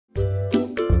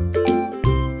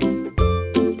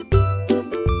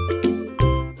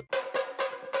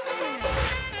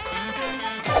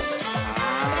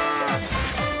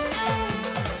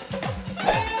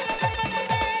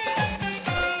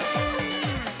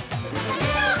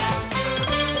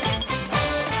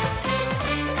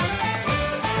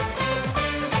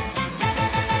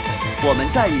我们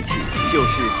在一起就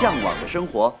是向往的生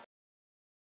活。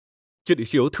这里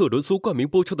是由特仑苏冠名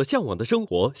播出的《向往的生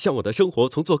活》，向往的生活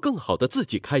从做更好的自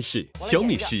己开始。小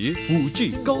米10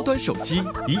 5G 高端手机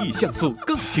，1亿像素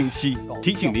更清晰。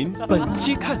提醒您本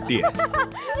期看点。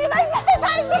你们也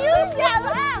太明显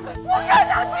了，不可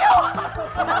能救！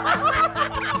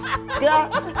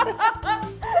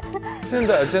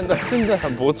哥，真的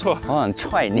很不错，我想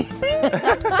踹你。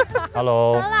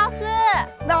Hello， 何老师，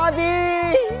大兵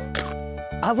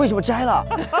啊，为什么摘了？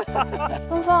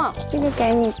峰峰，这个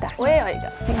给你的，我也有一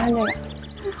个，你看这个，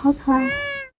好可爱。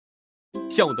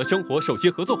向往的生活首席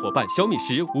合作伙伴小米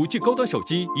10 5G 高端手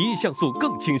机，1亿像素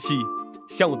更清晰。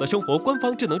向往的生活官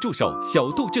方智能助手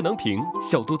小度智能屏，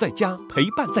小度在家陪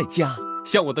伴在家。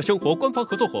向往的生活官方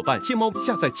合作伙伴亲猫，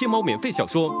下载亲猫免费小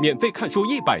说，免费看书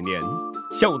100年。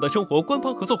向往的生活官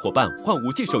方合作伙伴换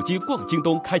5G 手机逛京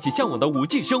东，开启向往的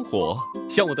5G 生活。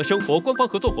向往的生活官方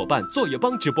合作伙伴作业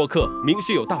帮直播课，名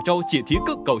师有大招，解题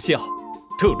更高效。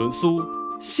特仑苏，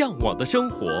向往的生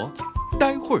活，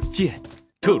待会儿见。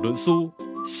特仑苏，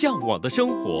向往的生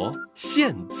活，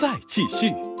现在继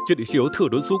续。这里是由特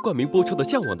仑苏冠名播出的《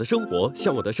向往的生活》，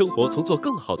向往的生活从做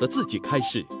更好的自己开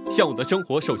始。向往的生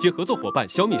活首席合作伙伴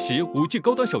小米10 5G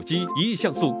高端手机，1亿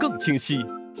像素更清晰。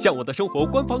向往的生活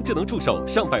官方智能助手，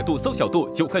上百度搜小度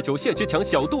，9块9限时抢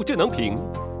小度智能屏。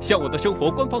向往的生活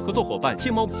官方合作伙伴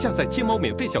亲猫，下载亲猫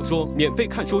免费小说，免费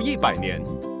看书100年。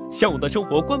向往的生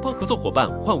活官方合作伙伴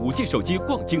换5G 手机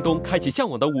逛京东，开启向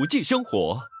往的5G 生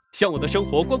活。向往的生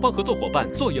活官方合作伙伴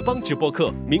作业帮直播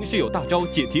课，名师有大招，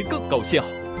解题更高效。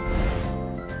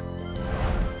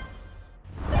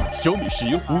小米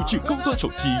10 5G 高端手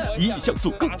机，1亿像素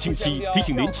更清晰，提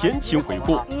醒您前情回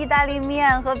顾。意大利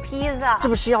面和披萨，这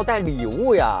不是要带礼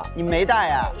物呀？你没带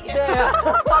呀？对呀。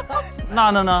娜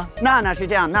娜呢？娜娜是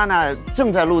这样，娜娜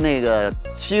正在录那个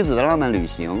妻子的浪漫旅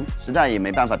行，实在也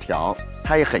没办法调，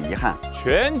她也很遗憾。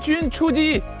全军出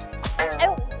击！哎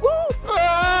呦，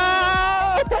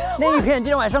那一片今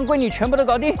天晚上归你全部都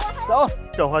搞定。走，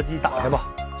叫花机打开吧。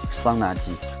桑拿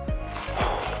机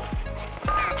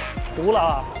糊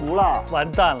了，糊了，完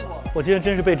蛋了！我今天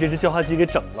真是被这只叫花机给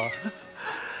整了。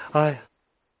哎呀，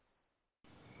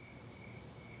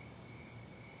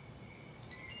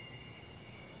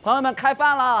朋友们开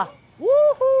饭了，呜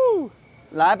呼！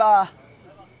来吧。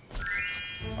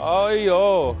哎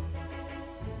呦，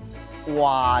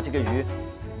哇，这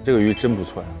个鱼真不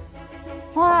错呀。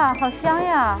哇，好香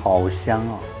呀！好香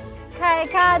啊！开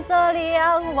卡这里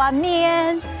碗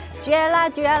面，绝啦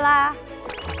绝啦！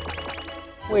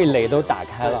味蕾都打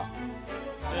开了。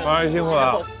王老师辛苦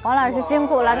了。王老师辛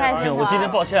苦了，太辛苦了。我今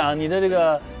天抱歉啊，你的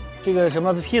这个什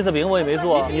么披萨饼我也没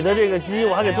做，你的这个鸡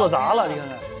我还给做砸了，你看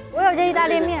看。我有这意大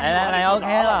利面。来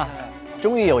 ，OK 了。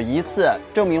终于有一次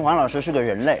证明黄老师是个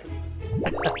人类。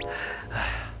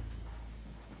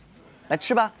来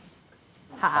吃吧。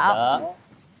好。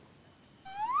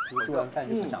吃完饭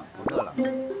就不想不热了。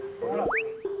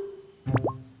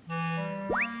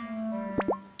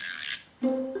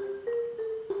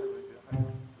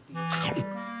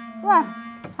哇，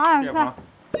好好吃！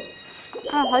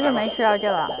啊，好久没吃到这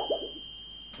个。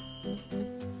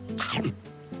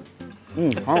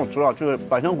好好吃啊！这个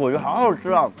百香果鱼好好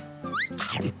吃啊！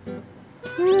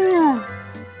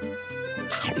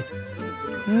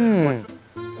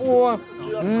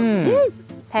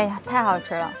太好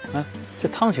吃了。哎，这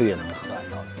汤其实也能喝，你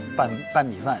知道吗？拌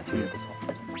米饭其实也不错，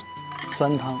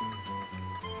酸汤。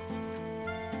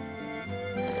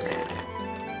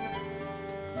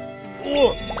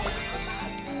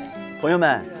朋友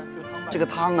们，这个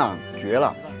汤啊，绝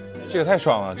了！这个太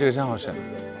爽了，这个真好吃，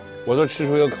我都吃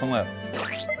出一个坑来了。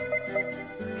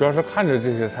主要是看着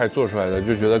这些菜做出来的，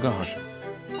就觉得更好吃。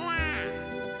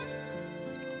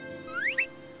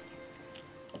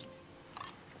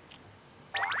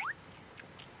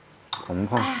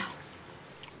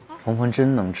鹏鹏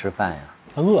真能吃饭呀！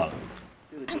他饿了。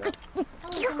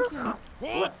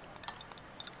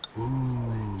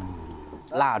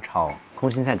辣炒空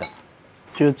心菜梗，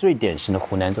这是最典型的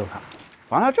湖南做法。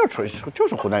完了，就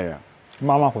是湖南人，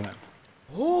妈妈湖南人。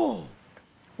哦，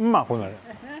妈湖南人，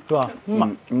是吧？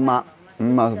妈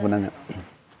是湖南人。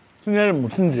今天是母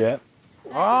亲节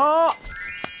啊，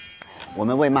我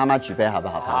们为妈妈举杯好不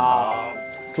好？好，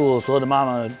祝所有的妈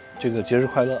妈这个节日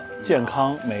快乐，健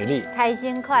康美丽，开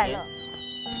心快乐。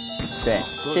对，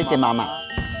谢谢妈妈。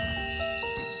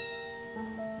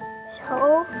小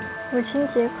欧，母亲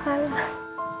节快乐！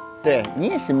对你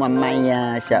也是妈妈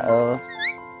呀，小欧。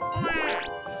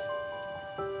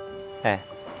哎，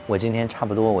我今天差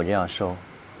不多我就要收，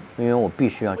因为我必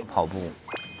须要去跑步。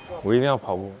我一定要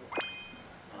跑步，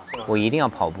我一定要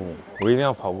跑步，我一定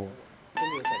要跑步。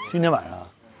今天晚上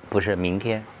不是，明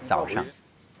天早上。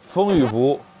风雨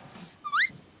不。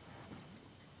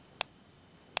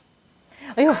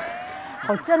哎呦，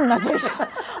好震呐，这是！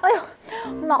哎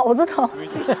呦，脑子疼。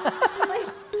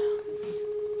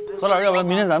何老师，要不然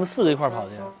明天咱们4个一块跑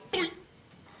去？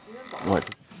我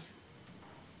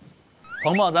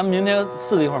鹏鹏，咱们明天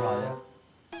4个一块跑去。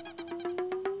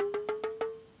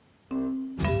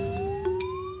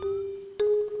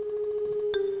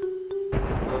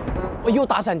又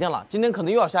打闪电了，今天可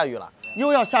能又要下雨了。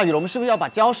又要下雨了，我们是不是要把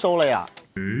胶收了呀？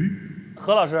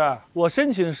何老师，我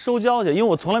申请收胶去，因为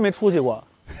我从来没出去过。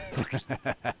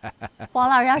黄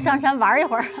老师要上山玩一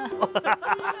会儿。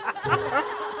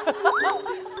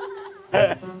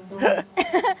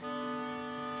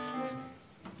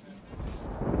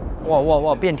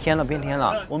哇，变天了，变天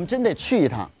了！我们真得去一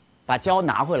趟，把胶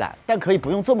拿回来，但可以不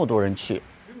用这么多人去。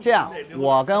这样，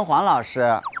我跟黄老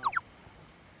师。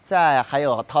还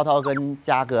有涛涛跟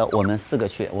嘉哥，我们4个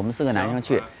去，我们4个男生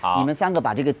去，你们3个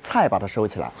把这个菜把它收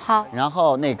起来。好。然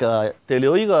后那个得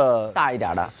留一个大一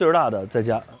点的，岁数大的在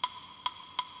家。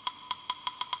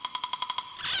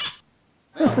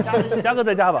嘉哥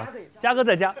在家吧，嘉哥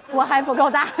在家。我还不够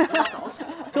大。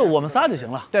就我们仨就行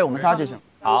了。对，我们仨就行。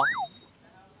好，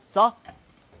走。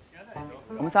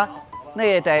我们仨，那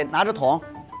也得拿着桶。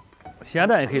咸鸭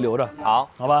蛋也可以留着。好，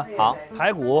好吧。好，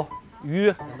排骨。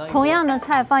鱼，同样的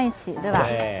菜放一起，对吧？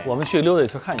对，我们去溜达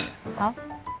去看一眼。好。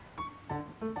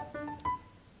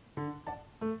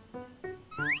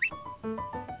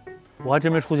我还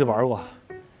真没出去玩过。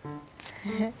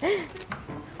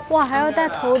哇，还要带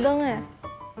头灯哎！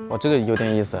哇，这个有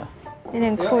点意思，有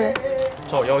点酷的。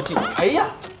照妖镜。哎呀，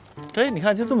哎，你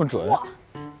看就这么准。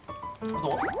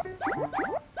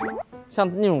像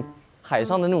那种海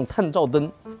上的那种探照灯。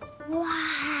哇！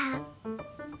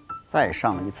再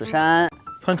上一次山，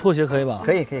穿拖鞋可以吧？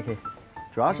可以，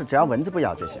主要是只要蚊子不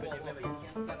咬就行。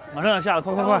马上要下了，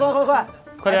快！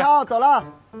快点！走了，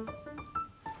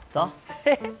走。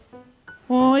嘿。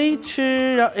我一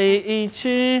吃啊一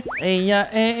吃，哎呀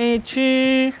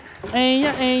吃，哎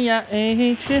呀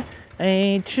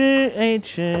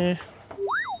吃。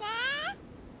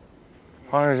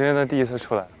黄世杰的第一次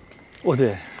出来。哦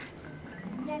对。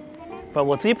不，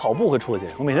我自己跑步会出去，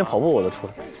我每天跑步我都出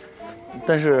来。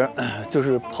但是，就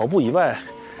是跑步以外，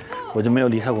我就没有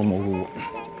离开过蘑菇屋。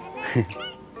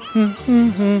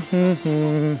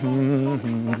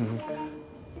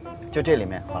就这里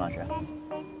面，黄老师，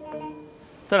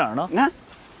在哪儿呢？你看，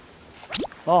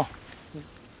哦，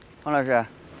黄老师，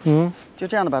就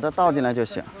这样的把它倒进来就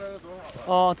行。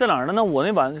哦，在哪儿呢？那我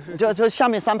那碗就下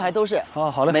面3排都是。哦，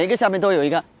好嘞，每一个下面都有一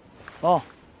个。哦，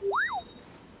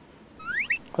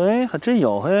嘿，还真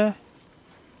有嘿。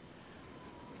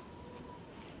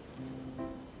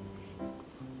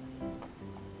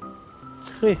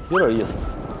嘿，有点意思。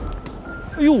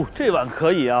哎呦，这碗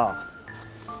可以啊，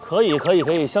可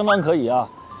以，相当可以啊！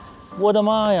我的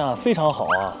妈呀，非常好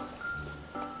啊！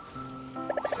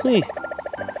嘿，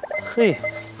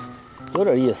有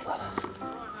点意思，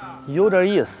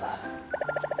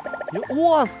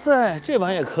哇塞，这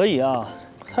碗也可以啊，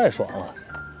太爽了！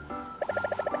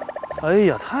哎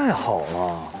呀，太好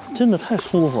了，真的太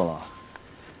舒服了，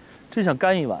真想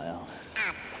干一碗呀！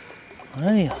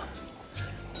哎呀。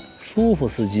舒服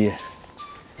司机，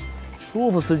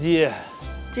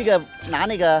这个拿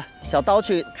那个小刀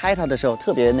去开它的时候，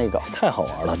特别那个，太好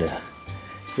玩了，这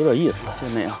有点意思，真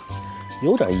没有，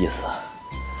有点意思，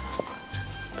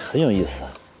很有意思。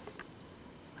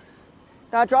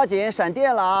大家抓紧，闪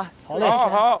电了啊！好嘞，好。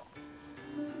哇，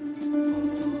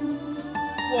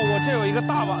我这有一个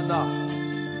大碗的。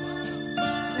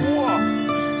哇，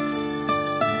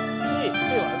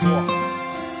这碗多，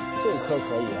这颗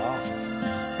可以啊。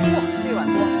哇，这碗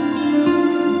多，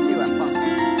这碗放，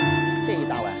这一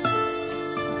大碗，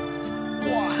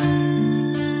哇，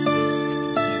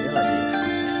绝了这个，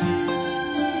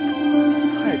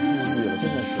太治愈了，真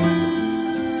的是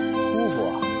舒服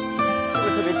啊，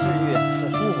特别治愈，很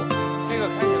舒服。这个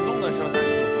开始弄的时候才舒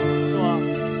服，是吗？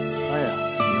哎呀，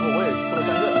以后我也出来干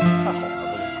这个，太好了，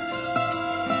不是？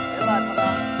别了，涛涛，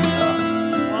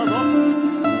往上走，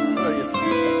有点意思。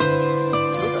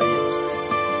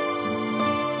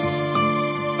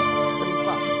真棒！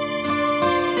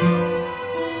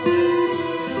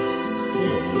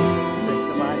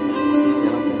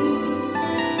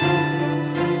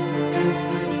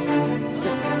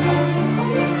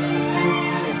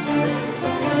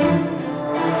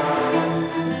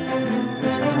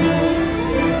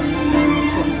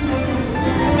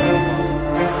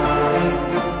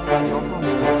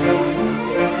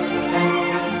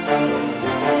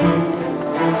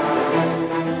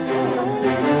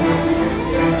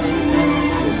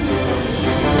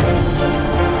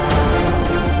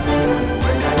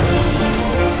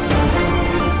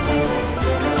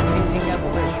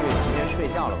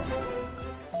掉了吧？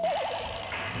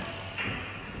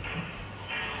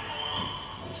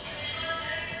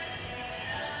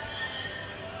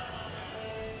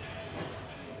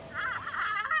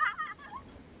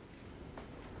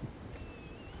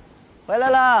回来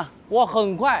了，哇，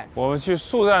很快，我们去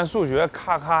速战速决，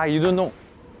咔咔一顿弄。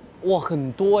哇，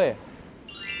很多哎。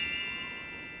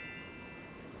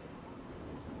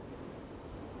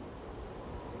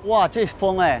哇，这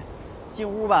风哎，进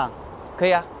屋吧。可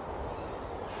以啊。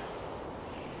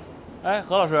哎，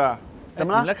何老师，怎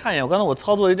么了？你来看一眼，我刚才我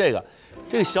操作的这个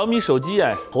小米手机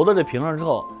哎，投到这屏上之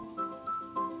后，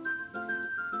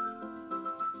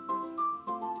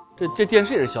这电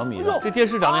视也是小米的，这电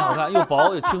视长得也好看，又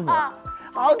薄又轻薄，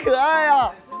好可爱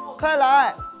呀！快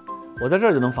来，我在这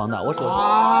儿就能放大，我手机。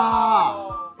啊！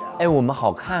哎，我们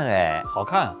好看哎，好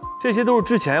看。这些都是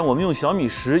之前我们用小米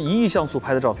101亿像素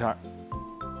拍的照片。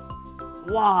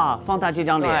哇，放大这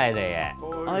张帅脸，的耶！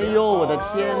哎呦，我的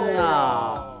天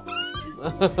哪！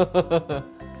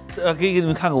可以给你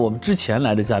们看看我们之前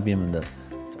来的嘉宾们的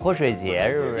泼水节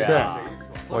是不是？对，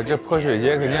我这泼水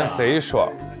节肯定贼爽。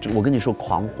我跟你说，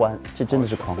狂欢，这真的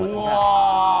是狂欢。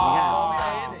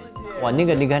哇，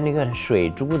你看那个水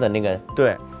珠的那个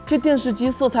对，这电视机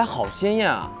色彩好鲜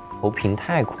艳啊！投屏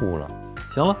太酷了。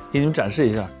行了，给你们展示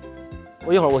一下。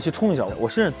我一会儿我去冲一下，我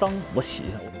身上脏，我洗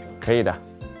一下。可以的。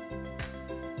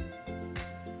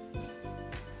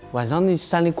晚上那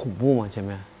山里恐怖吗？前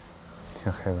面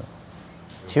挺黑的。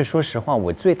其实说实话，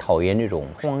我最讨厌这种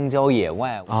荒郊野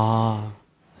外啊，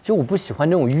就我不喜欢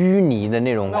那种淤泥的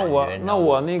那种感觉。那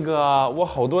我那个我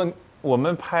好多我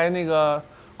们拍那个《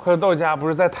快乐到家》不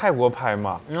是在泰国拍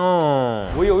吗？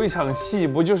我有一场戏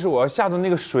不就是我要下到那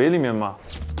个水里面吗？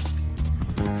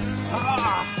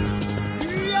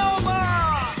鱼要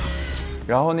吗？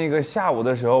然后那个下午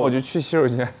的时候我就去洗手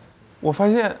间，我发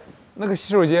现那个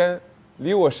洗手间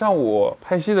离我上午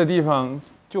拍戏的地方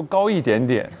就高一点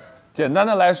点，简单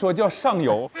的来说叫上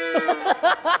游。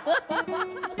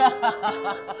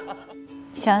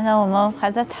想想我们还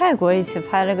在泰国一起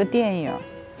拍了个电影，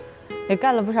也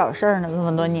干了不少事儿呢，这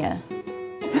么多年。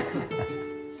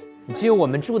你记得我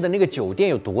们住的那个酒店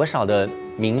有多少的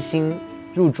明星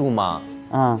入住吗？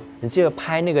你记得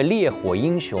拍那个《烈火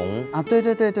英雄》啊？对，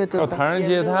叫《唐人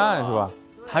街探案》是吧？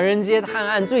《唐人街探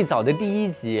案》最早的第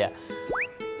1集。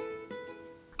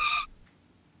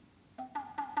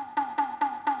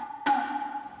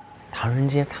唐人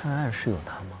街探案是有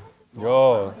他吗？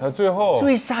有，他最后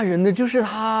最吓人的就是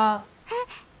他。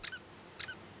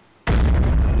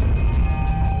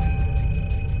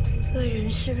恶人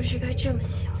是不是该这么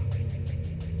想？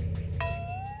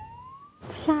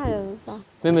吓人吧？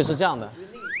妹妹是这样的，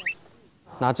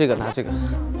拿这个。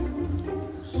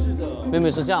是的。妹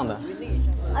妹是这样的。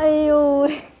哎呦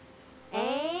喂！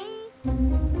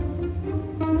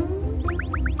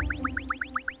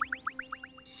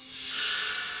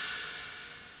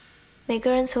每个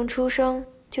人从出生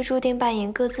就注定扮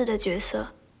演各自的角色，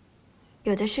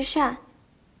有的是善，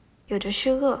有的是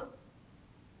恶。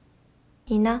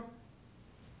你呢？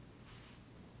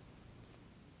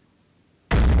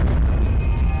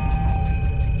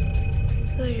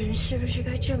恶人是不是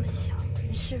该这么想？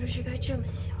是不是该这么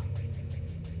想？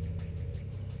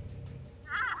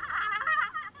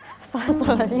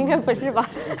算了，应该不是吧？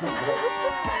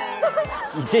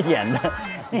你这演的，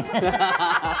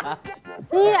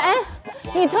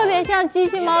你特别像机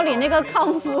器猫里那个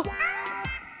康夫。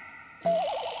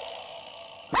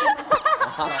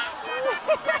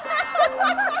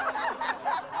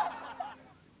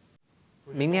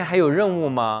明天还有任务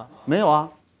吗？没有啊，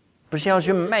不是要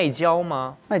去卖胶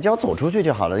吗？卖胶走出去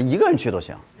就好了，一个人去都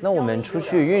行。那我们出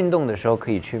去运动的时候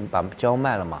可以去把胶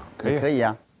卖了吗？可以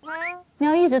啊。你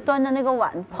要一直端着那个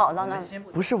碗跑到那儿？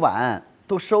不是碗，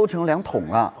都收成2桶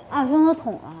了。啊，收成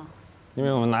桶了。因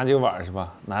为我们拿几个碗是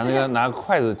吧？拿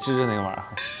筷子支着那个碗。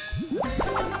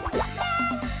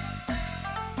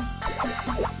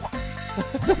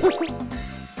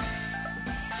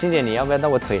欣姐，你要不要到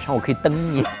我腿上？我可以蹬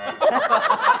你。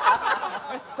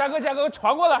嘉哥，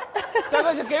传过来！嘉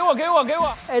哥，给我！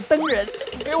哎，蹬人！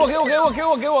给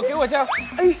我嘉！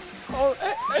哎，好，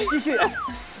哎，继续。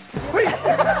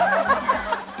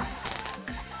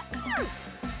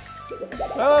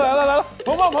来了！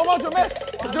鹏鹏，准备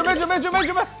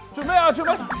啊！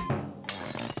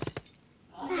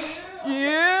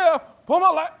咦，鹏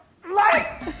来！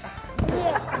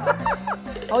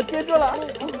好，接住了。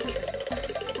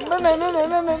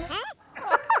妹。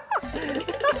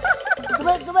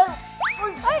准备。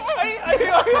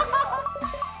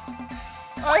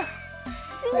哎！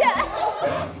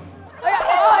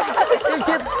谢谢，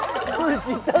自己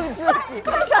蹬自己。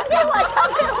传给我！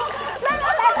来！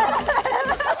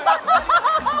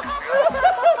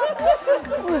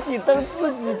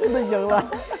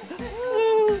了。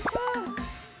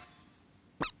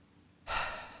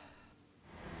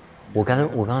我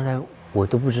刚才我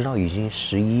都不知道已经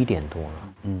11点多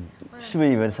了。嗯，是不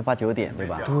是以为是8、9点对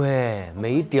吧？对，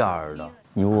没点儿了。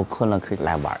你如果困了可以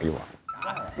来玩一玩。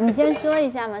你先说一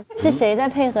下嘛，是谁在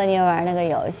配合你玩那个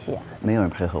游戏啊？没有人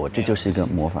配合我，这就是一个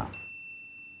模仿。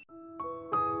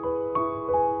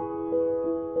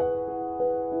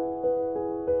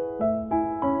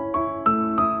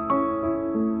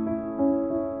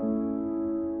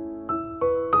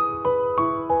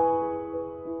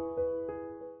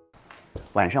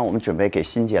晚上我们准备给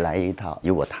欣姐来一套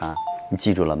你我他，你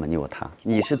记住了吗？你我他，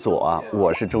你是左，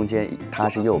我是中间，他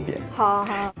是右边。好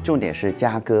好。重点是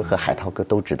嘉哥和海涛哥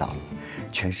都知道了，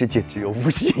全世界只有吴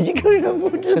昕一个人不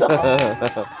知道。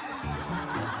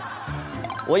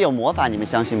我有魔法，你们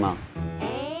相信吗？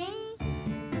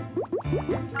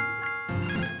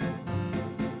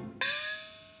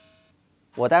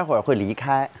我待会儿会离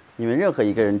开，你们任何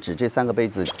一个人指这3个杯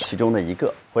子其中的一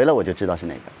个，回来我就知道是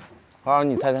哪个。好，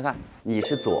你猜猜看，你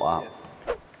是左。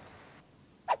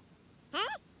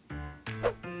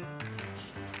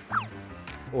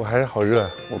我还是好热，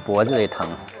我脖子也疼。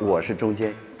我是中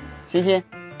间，欣欣，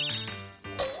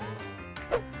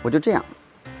我就这样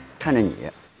看着你。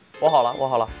我好了，我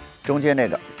好了。中间那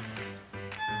个。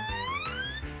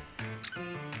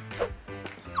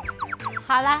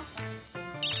好了。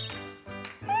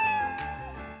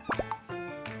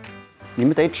你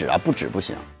们得指啊，不指不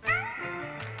行。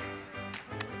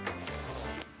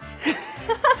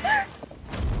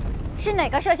是哪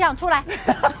个摄像出来？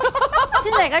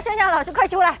是哪个摄像老师快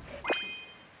出来？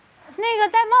那个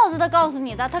戴帽子的告诉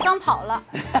你的，他刚跑了。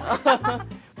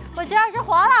我知道是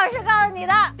黄老师告诉你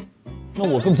的。那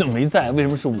我根本就没在，为什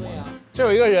么是我呢？这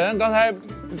有一个人刚才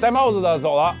戴帽子的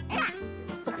走了。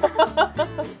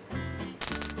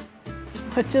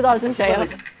我知道是谁了。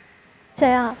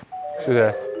谁啊？是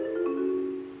谁？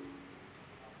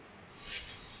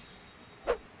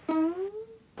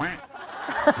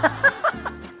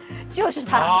就是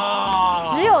他，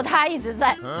只有他一直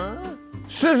在。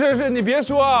是，你别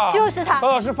说啊，就是他。高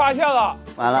老师发现了，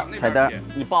完了，彩灯，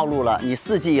你暴露了，你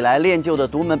4季以来练就的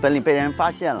独门本领被人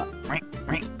发现了。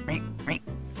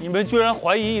你们居然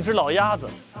怀疑一只老鸭子？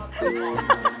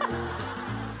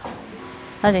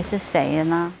到底是谁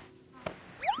呢？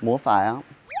魔法呀。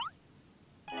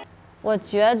我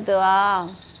觉得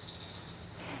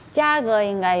嘉哥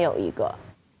应该有一个。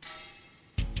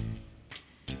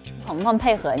鹏鹏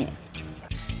配合你。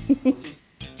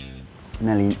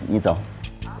那你走。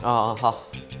啊，好。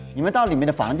你们到里面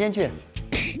的房间去，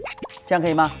这样可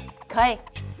以吗？可以。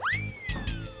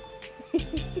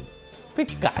被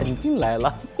赶进来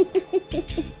了。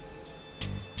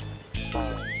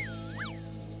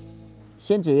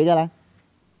先指一个来。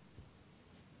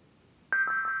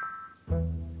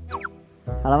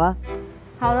好了吗？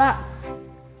好了。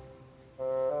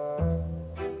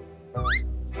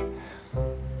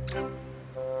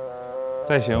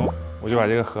再行我就把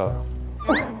这个喝了。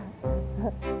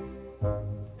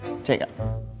这个。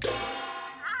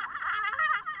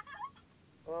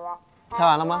猜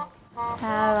完了吗？猜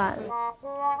完了。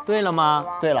对了吗？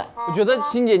对了。我觉得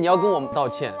欣姐你要跟我们道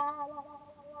歉。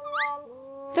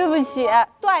对不起，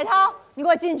杜海涛，你给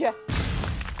我进去。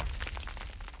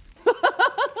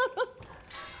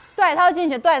杜海涛进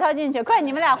去，杜海涛进去，快，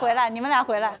你们俩回来，你们俩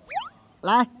回来。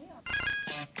来。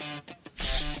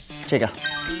这个。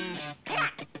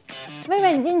妹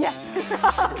妹，你进去。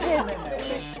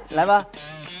来吧。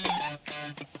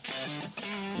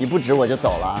你不指我就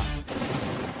走了。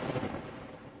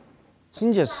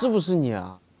欣姐是不是你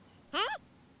啊？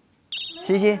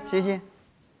欣欣，真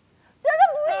的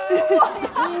不是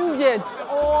我。欣姐，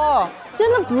哇，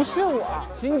真的不是我。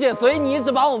欣姐，所以你一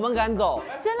直把我们赶走。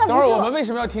真的不是我。等会儿我们为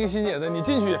什么要听欣姐的？你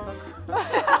进去。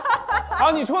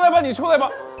好，你出来吧，你出来吧。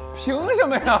凭什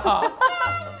么呀？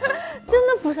真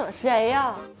的不是我，谁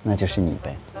呀？那就是你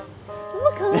呗。怎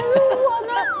么可能是我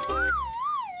呢？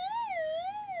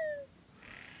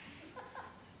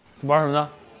玩什么呢？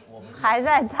还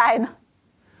在猜呢。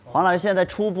黄老师现在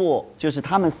初步就是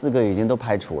他们4个已经都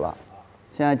排除了，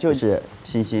现在就是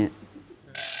欣欣。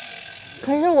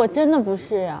可是我真的不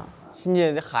是呀。欣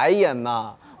姐还演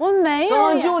呢。我没有。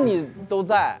刚刚就你都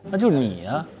在。那就是你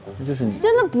啊，那就是你。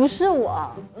真的不是我，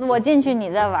我进去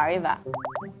你再玩一把。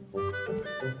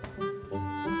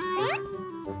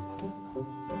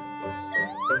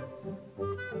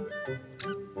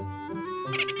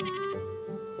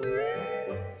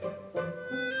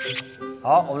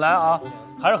好，我们来啊，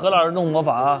还是何老师弄魔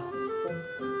法啊？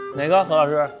哪个何老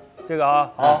师？这个啊，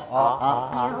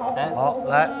好，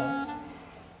来，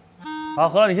好，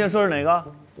何老师，你现在说是哪个？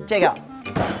这个。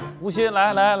吴昕，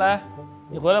来，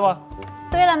你回来吧。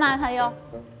对了吗？他又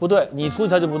不对，你出去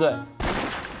他就不对。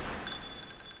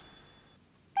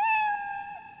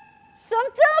什么？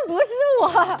真不是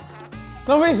我。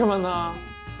那为什么呢？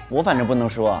我反正不能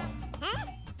说。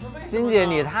欣姐，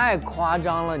你太夸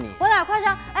张了，你。我哪夸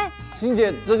张？哎，欣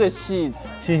姐这个戏，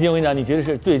欣欣，我跟你讲，你绝对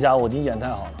是最佳我，你演太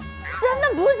好了。真的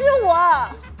不是我。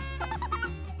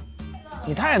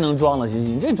你太能装了，欣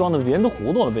欣，你这装的别人都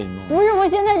糊涂了，被你弄。不是，我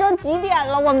现在都几点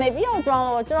了，我没必要装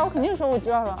了，我知道，我肯定说我知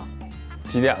道了。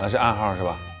几点了是暗号是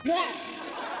吧？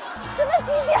什么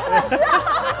几点了是暗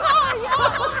号呀？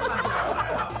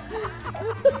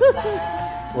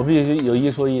我必须有一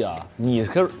说一啊，你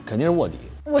肯定是卧底。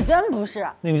我真不是。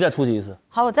那你再出去一次。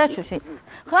好，我再出去一次。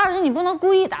何老师，你不能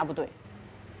故意答不对。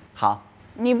好。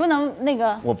你不能那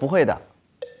个。我不会的。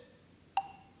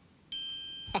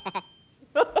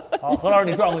好，何老师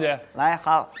你转过去。来，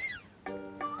好。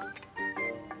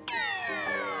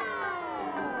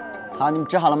好，你们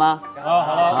支好了吗？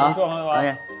好了，你转过来吧。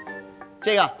哎，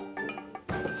这个。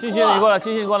欣欣，你过来，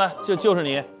欣欣你过来，就是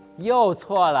你。又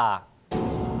错了。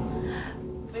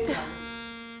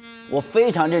我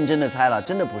非常认真的猜了，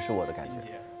真的不是我的感觉。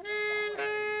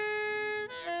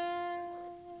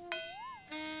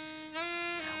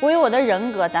我有我的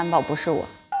人格担保不是我。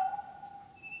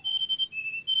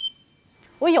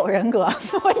我有人格，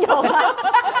我有的，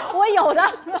我有的。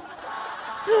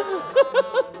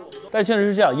但确实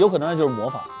是这样，有可能就是模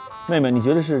仿。妹妹，你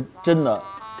觉得是真的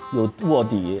有卧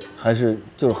底，还是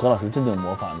就是何老师真的有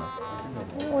魔法呢？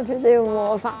我觉得有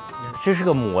魔法。这是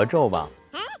个魔咒吧？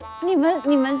你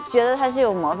们觉得他是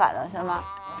有魔法的是吗？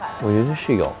我觉得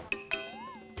是有。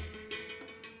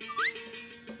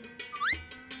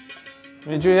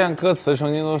因为就像歌词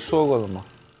曾经都说过的嘛，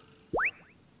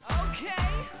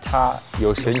他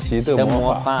有神奇的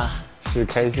魔法，是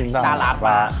开心大喇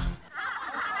叭。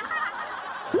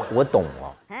我懂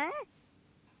了。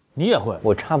你也会？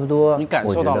我差不多。你感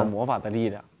受到了魔法的力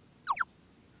量。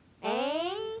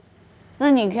那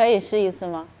你可以试一次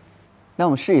吗？那我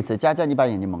们试一次，佳佳，你把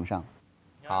眼睛蒙上。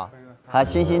好，好，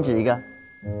欣欣指一个。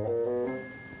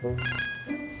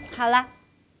好了，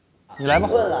你来吧，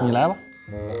你来吧。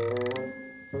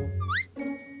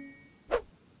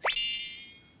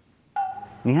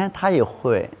你看他也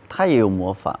会，他也有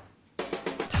魔法。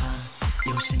他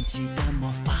有神奇的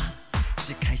魔法，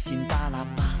是开心大喇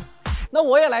叭。那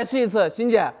我也来试一次，欣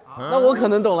姐。那我可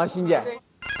能懂了，欣姐。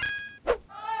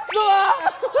是吗？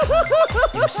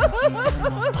有神奇的魔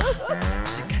法，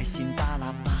是开心大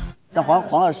喇叭。让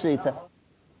黄老师试一次。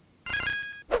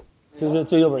就是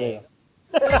最右边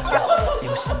这个。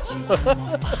有神奇的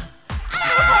魔法，是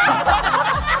开心大喇叭，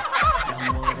让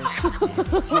我的世界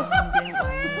千变万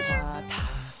化。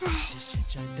它是旋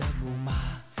转的木马，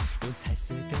用彩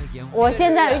色的烟花。我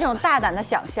现在有一种大胆的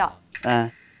想象。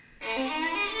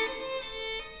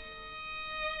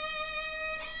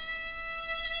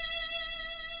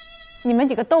你们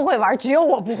几个都会玩，只有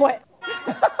我不会。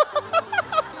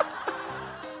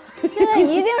现在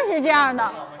一定是这样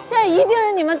的，现在一定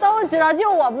是你们都知道，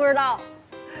就我不知道，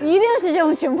一定是这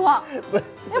种情况。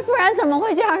那不然怎么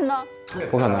会这样呢？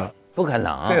不可能，不可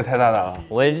能，这个太大胆了。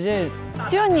我这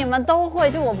就你们都会，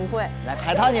就我不会。来，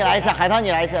海涛你来一次，海涛你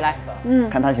来一次，来，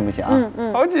看他行不行啊？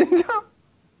好紧张。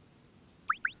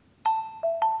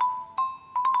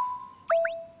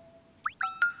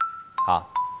好。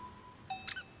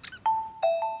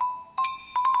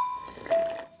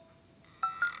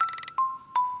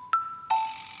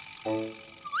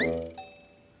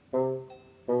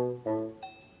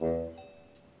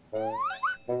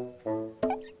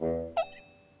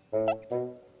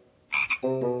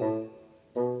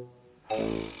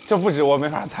这不止我没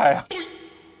法猜呀！你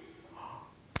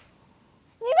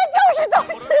们就是都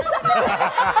知道，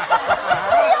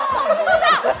哎呀，我知道。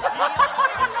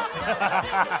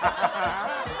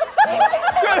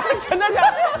这真的假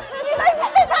的？你们这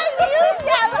太明显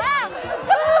了，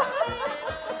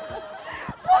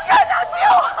不可能是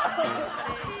我。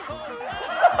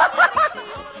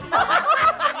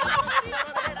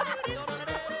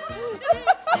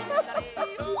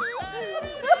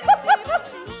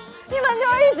你们就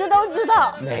一直都知道，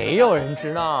没有人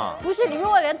知道。不是，如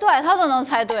果连杜海涛都能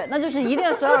猜对，那就是一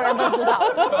定所有人都知道。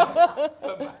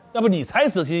要不你猜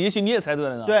死心，也许你也猜对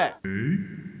了呢。对。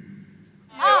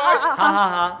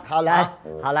好来，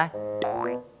好来。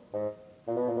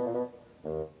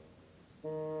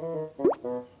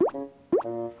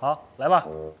好，来吧。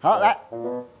好来，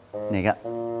哪个？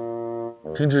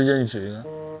凭直觉你指一个。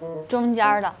中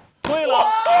间的。对了。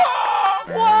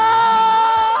哇！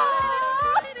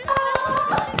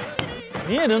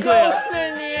你也能对啊！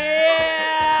是你，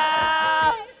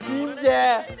欣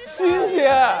姐，是欣姐，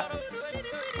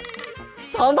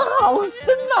藏得好深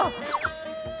呐！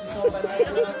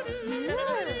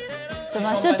怎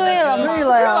么是对了吗？对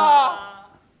了呀，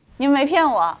你们没骗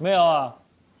我。没有啊。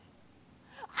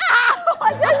我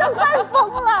真的快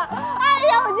疯了！哎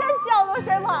呀，我今天觉都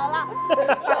睡不好了。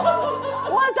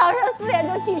我早上4点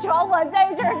就起床，我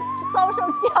在这儿遭受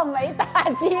降维打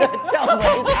击。降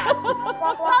维打击，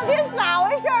老天咋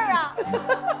回事啊？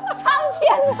苍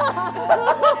天呐！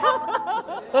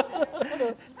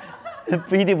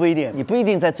不一定，不一定，你不一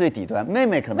定在最底端，妹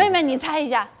妹可能。妹妹，你猜一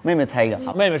下。妹妹猜一个，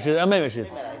好。妹妹是，让妹妹试一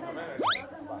次。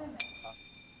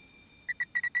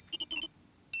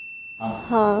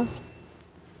好。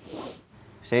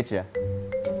谁指？啊，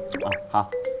好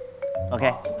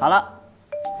 ，OK， 好了，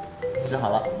指好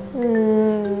了。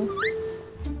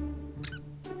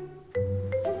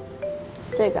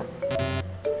这个。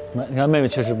你看妹妹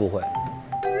确实不会，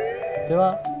对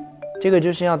吧？这个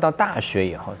就是要到大学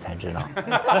以后才知道，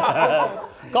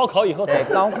高考以后对，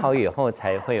高考以后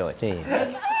才会有这个。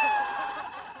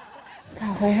咋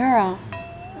回事啊？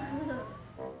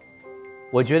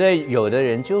我觉得有的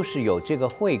人就是有这个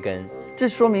慧根，这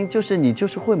说明就是你就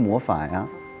是会魔法呀，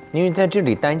因为在这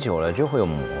里待久了就会有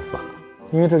魔法，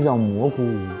因为这叫蘑菇。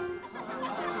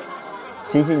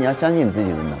欣欣，你要相信你自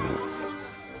己的能力，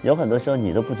有很多时候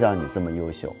你都不知道你这么优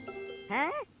秀。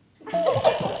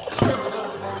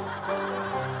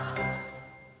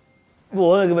我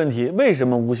问了个问题，为什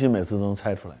么吴昕每次都能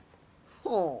猜出来？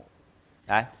哦，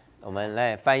来，我们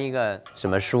来翻一个什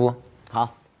么书？好。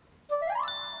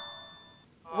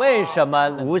为什么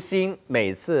吴昕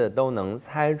每次都能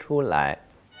猜出来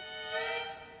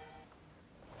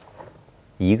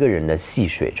一个人的细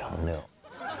水长流？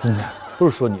都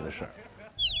是说你的事儿。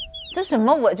这什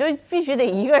么我就必须得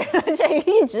一个人，这个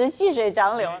一直细水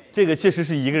长流。这个确实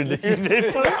是一个人的细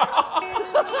水长流。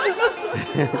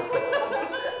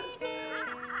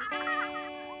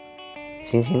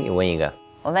星星，你问一个。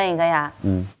我问一个呀。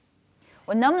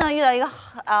我能不能遇到一个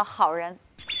好人？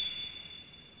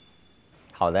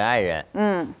好的爱人。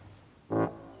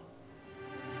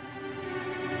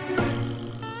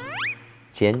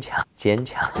坚强，坚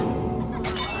强。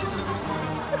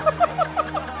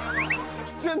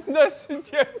真的是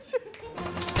坚强。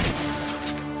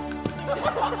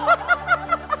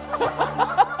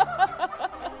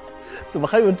怎么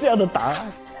还有这样的答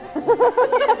案？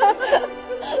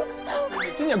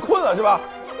欣姐困了是吧？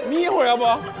眯一会儿要不？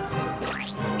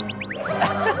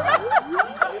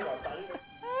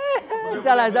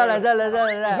再来，没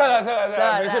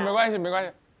事，没关系。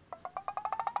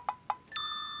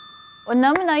我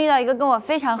能不能遇到一个跟我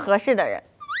非常合适的人？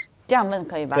这样问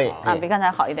可以吧？可以啊，比刚才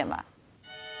好一点吧？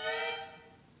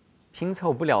拼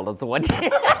凑不了的昨天。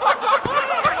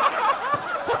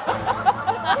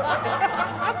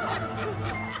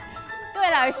对，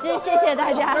老师，谢谢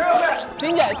大家。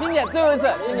欣姐，最后一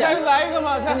次，欣姐来一个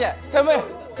嘛，欣姐再问。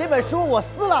这本书我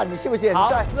撕了，你信不信？好，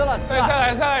再撕了，再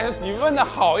来，你问的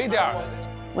好一点，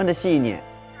问的细一点。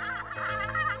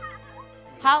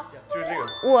好，就是这个。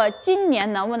我今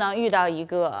年能不能遇到一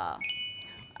个，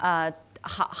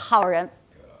好人？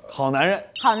好男人。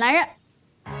好男人。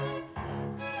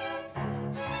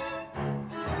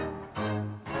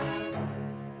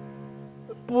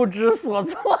不知所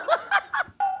措。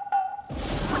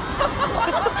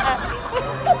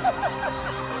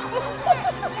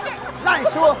烂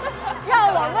书。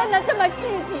让我问的这么具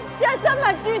体，这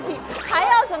么具体，还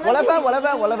要怎么？我来翻。我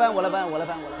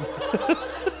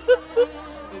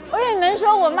跟你们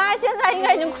说，我妈现在应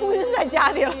该已经哭晕在家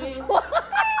里了。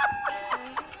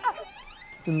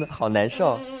真的好难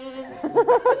受。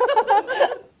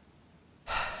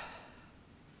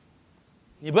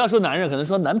你不要说男人，可能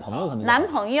说男朋友可能。男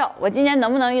朋友，我今年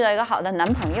能不能遇到一个好的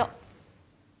男朋友？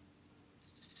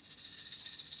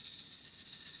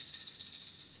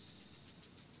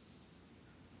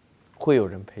会有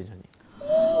人陪着你。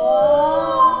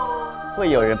会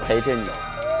有人陪着你。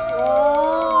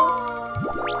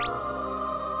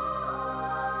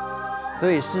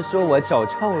所以是说我脚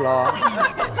臭了。你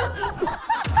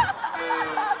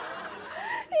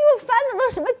给我翻的都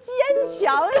什么坚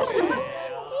强？什么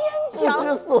坚强？不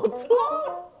知所措。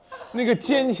那个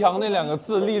坚强那2个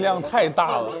字力量太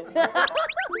大了。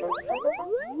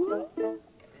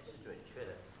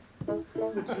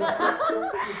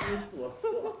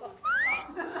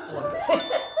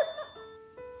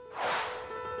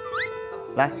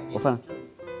来，我翻。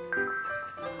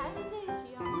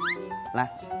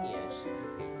来，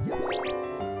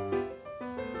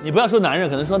你不要说男人，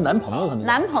可能说男朋友可能。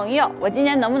男朋友，我今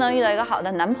年能不能遇到一个好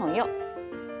的男朋友？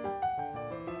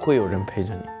会有人陪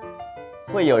着你。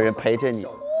会有人陪着你。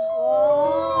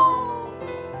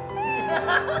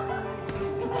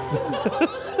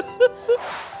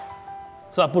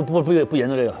算了，不研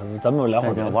究这个，咱们聊会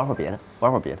儿玩会儿别的，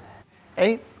玩会儿别的。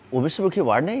哎，我们是不是可以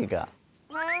玩那个？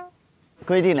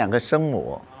规定2个声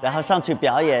母，然后上去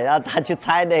表演，让他去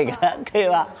猜那个，可以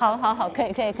吧？好，可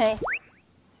以。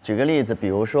举个例子，比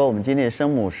如说我们今天的声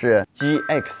母是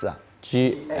GX，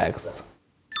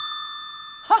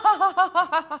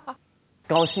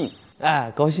 高兴，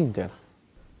哎，高兴，对了。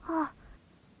啊，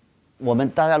我们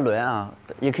大家轮啊，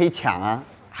也可以抢啊，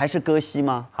还是歌西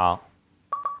吗？好。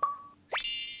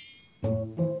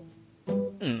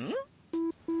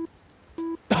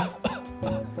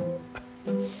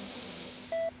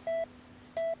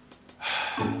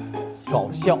搞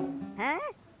笑。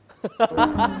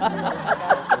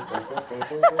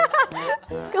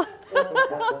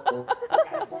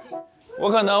我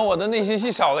可能我的内心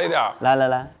戏少了一点。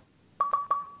来，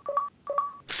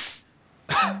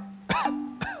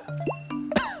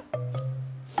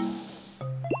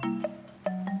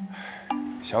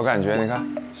小感觉，你看，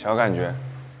小感觉。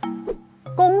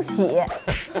恭喜。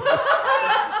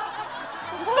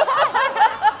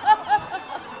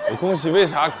我恭喜为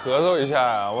啥咳嗽一下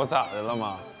呀？我咋的了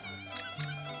吗？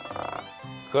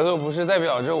咳嗽不是代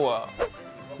表着我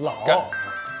老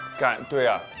对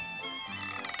呀，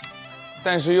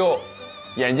但是又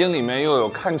眼睛里面又有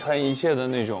看穿一切的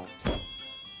那种。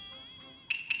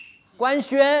官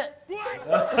宣，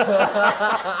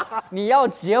你要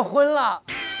结婚了，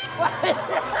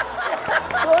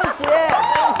恭喜！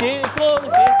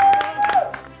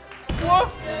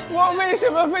我为什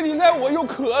么非得在我又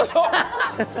咳嗽？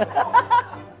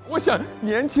我想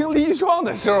年轻力壮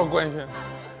的时候官宣，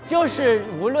就是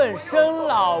无论生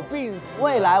老病死，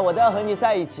未来我都要和你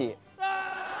在一起。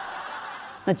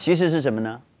那其实是什么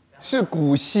呢？是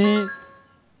古稀。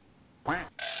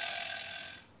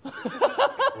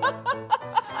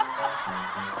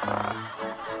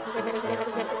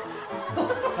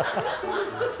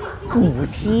古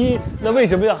稀，那为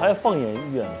什么还要放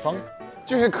眼远方？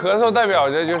就是咳嗽代表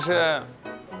着就是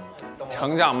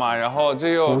成长嘛，然后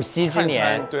这又古稀之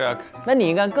年。对啊，那你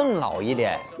应该更老一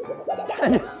点。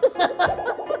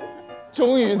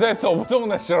终于在走不动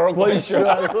的时候官宣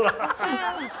了。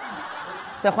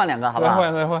再换2个好不好？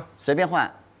再换，随便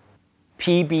换。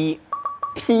 PB，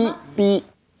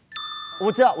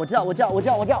 我知道，我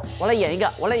来演一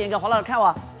个，黄老师看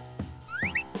我。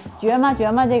绝吗？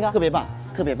这个特别棒。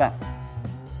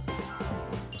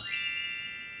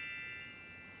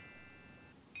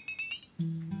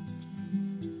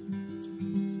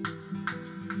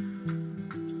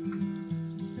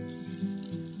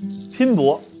拼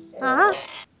搏啊！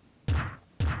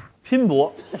拼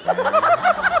搏！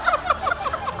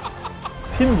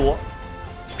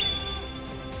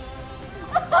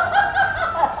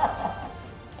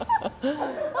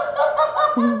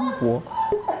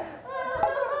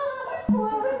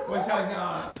我想想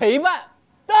啊，陪伴。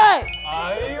对。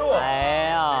哎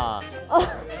呀，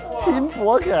拼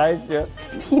搏可还行？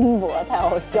拼搏太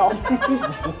好笑了，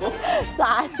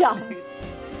咋想？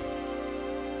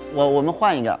我们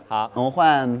换一个。好，我们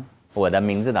换我的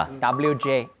名字的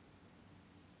WJ。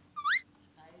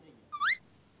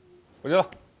我知道。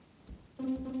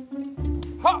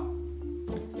好。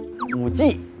武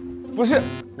技。不是。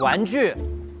玩具。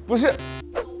不是。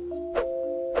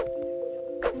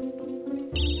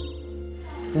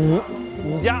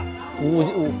武家。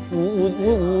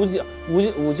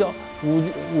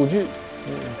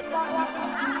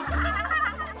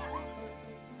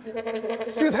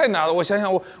这个太难了，我想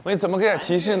想，我怎么给点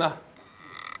提示呢？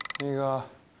那个，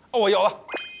哦，我有了。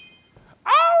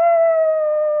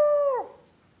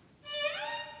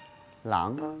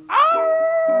狼。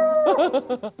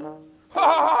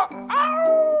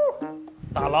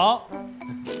打狼。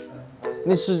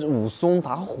那是武松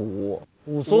打虎。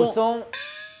武松。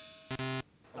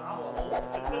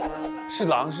是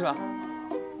狼。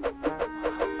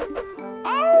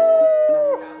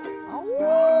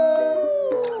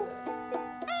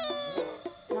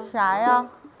啥呀？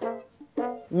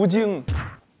吴京。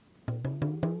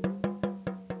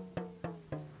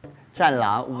战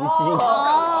狼吴京。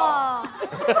哦。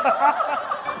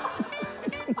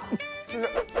就是。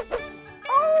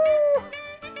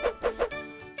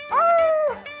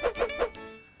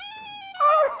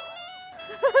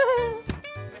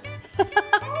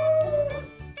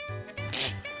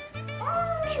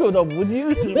Q 到吴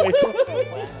京是为什么？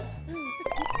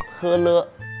喝了。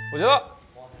我觉得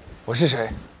我是谁？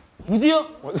吴京。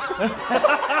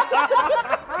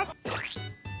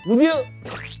吴京。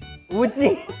吴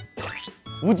京。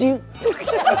吴京。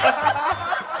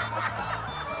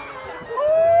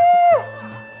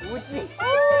吴京。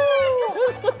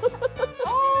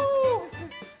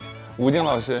吴静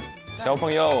老师，小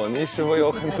朋友，你是否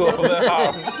有很多问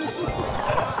号？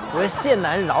我说谢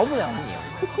楠饶不了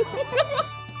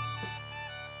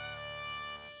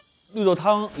你。绿豆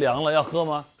汤凉了，要喝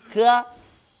吗？喝。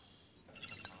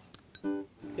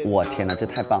我天哪，这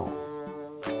太棒了！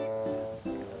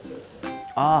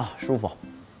啊，舒服。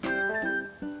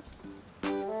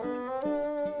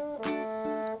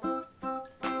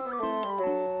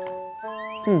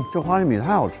这花生米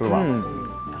太好吃了。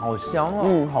好香啊。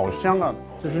好香啊。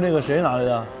这是那个谁拿来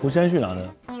的？胡先煦拿来的。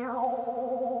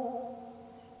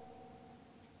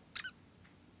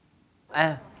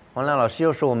哎，黄亮老师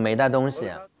又说我们没带东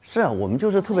西。是啊，我们就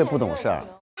是特别不懂事儿。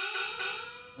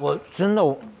我真的，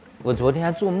我昨天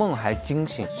还做梦还惊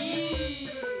醒。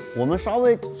我们稍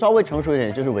微成熟一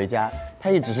点，就是维嘉，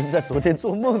他也只是在昨天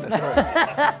做梦的时候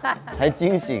才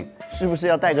惊醒，是不是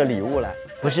要带个礼物来？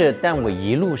不是，但我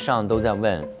一路上都在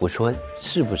问，我说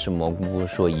是不是蘑菇菇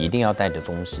说一定要带着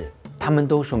东西，他们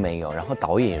都说没有，然后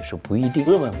导演也说不一定，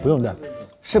不用带，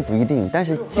是不一定，但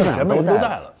是基本上都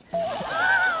带了。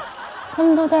他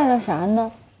们都带了啥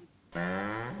呢？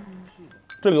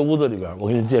这个屋子里边，我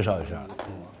给你介绍一下，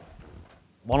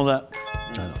王珞丹，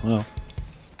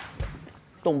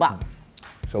冻爸，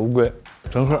小乌龟，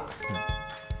陈赫，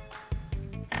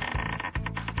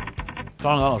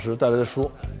张亮老师带来的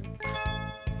书，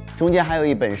中间还有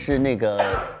一本是那个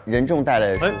任重带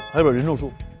来的书，还有本任重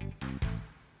书。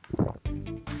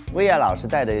薇娅老师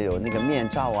带的有那个面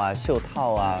罩啊、袖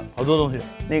套啊，好多东西。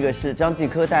那个是张继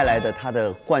科带来的他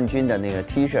的冠军的那个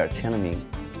T 恤，签了名。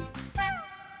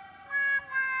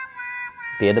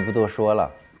别的不多说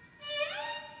了，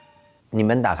你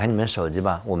们打开你们手机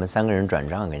吧，我们3个人转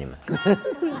账给你们。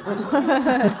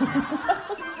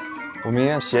我明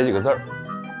天写几个字儿。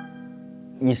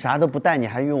你啥都不带，你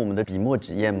还用我们的笔墨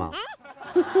纸砚吗？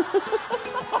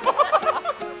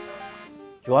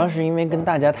主要是因为跟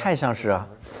大家太像是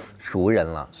熟人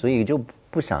了，所以就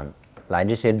不想来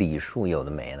这些礼数，有的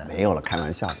没的。没有了，开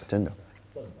玩笑的，真的，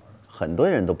很多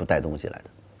人都不带东西来的。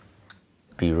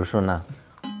比如说呢？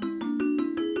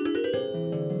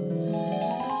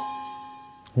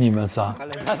你们仨。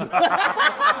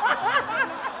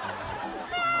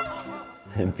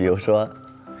比如说，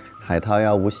海涛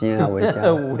呀、吴昕啊、维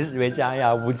嘉、维嘉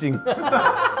呀、吴静。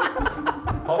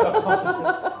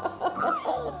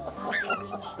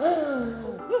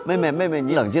妹妹，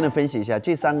你冷静的分析一下，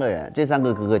这3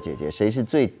个哥哥姐姐，谁是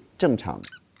最正常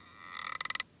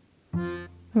的？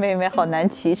妹妹好难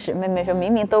启齿，妹妹说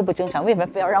明明都不正常，为什么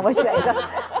非要让我选一个？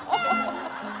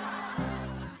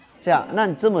这样，那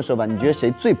你这么说吧，你觉得谁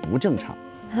最不正常？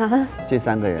啊？这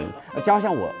3个人，加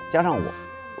上我，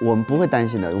我们不会担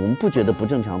心的，我们不觉得不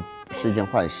正常是一件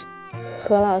坏事。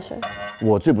何老师，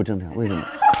我最不正常，为什么？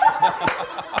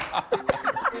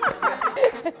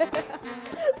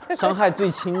伤害最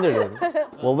轻的人。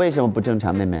我为什么不正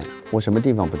常，妹妹？我什么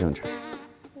地方不正常？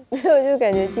没有，就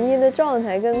感觉今天的状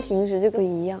态跟平时就不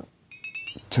一样。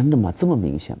真的吗？这么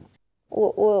明显吗？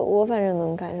我反正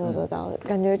能感受得到，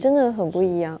感觉真的很不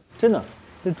一样。真的，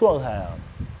这状态啊，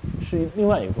是另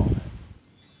外一个状态。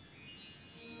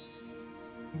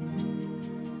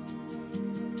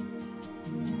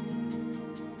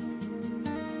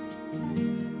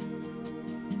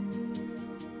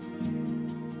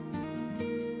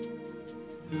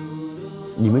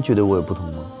你们觉得我有不同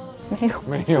吗？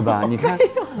没有吧？你看，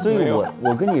所以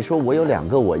我跟你说，我有2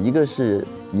个我，一个是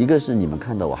你们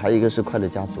看到我，还有一个是快乐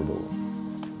家族的我。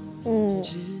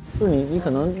就你可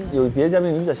能有别的嘉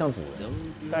宾，你比较像主人，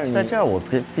但是在这儿我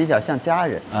比较像家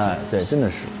人。哎，对，真的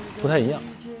是不太一样。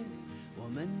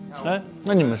哎，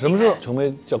那你们什么时候成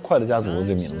为叫快乐家族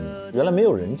这名字呢？原来没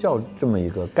有人叫这么一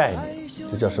个概念，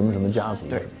就叫什么什么家族。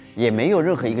对，也没有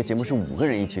任何一个节目是5个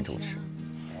人一起主持。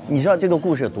你知道这个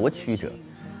故事有多曲折？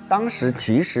当时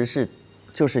其实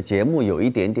就是节目有一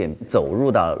点点走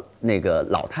入到那个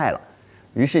老态了，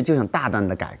于是就想大胆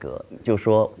的改革，就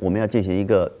说我们要进行一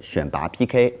个选拔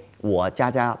PK， 我佳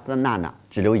佳跟娜娜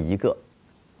只留1个。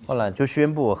后来就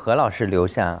宣布何老师留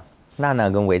下，娜娜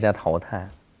跟维嘉淘汰。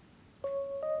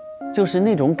就是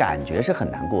那种感觉是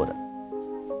很难过的，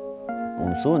我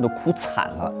们所有人都哭惨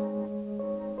了。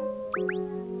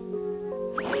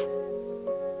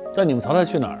那你们淘汰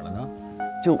去哪儿了呢？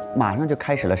就马上就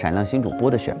开始了闪亮新主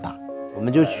播的选拔，我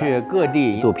们就去各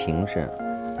地做评审，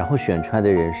然后选出来的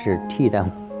人是替代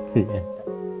人，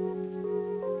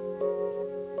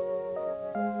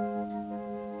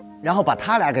然后把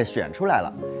他俩给选出来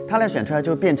了。他俩选出来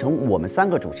就变成我们3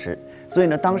个主持，所以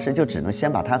呢，当时就只能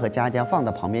先把他和佳佳放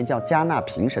到旁边，叫佳娜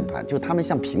评审团，就他们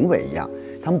像评委一样，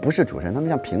他们不是主持人，他们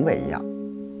像评委一样。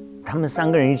他们3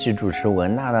个人一起主持，我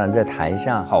跟娜娜在台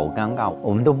下好尴尬，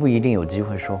我们都不一定有机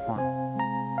会说话。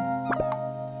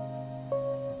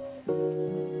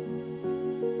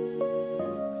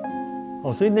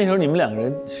所以那时候你们2个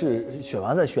人是选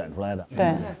拔赛选出来的。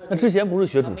对。那之前不是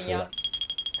学主持的？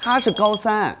他是高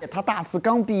3，他大4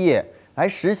刚毕业来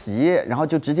实习，然后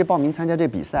就直接报名参加这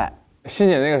比赛。欣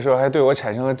姐那个时候还对我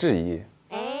产生了质疑，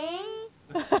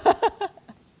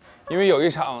因为有一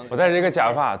场我戴着一个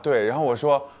假发，对，然后我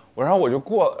就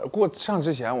过上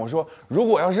之前我说，如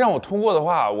果要是让我通过的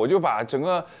话，我就把整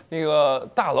个那个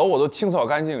大楼我都清扫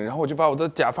干净，然后我就把我的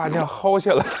假发这样薅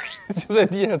下来，就在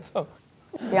地上蹭。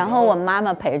然后我妈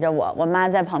妈陪着我，我妈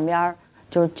在旁边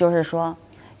就是说，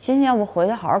欣欣要不回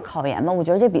去好好考研吧，我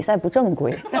觉得这比赛不正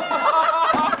规。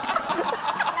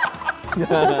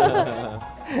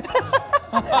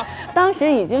当时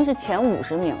已经是前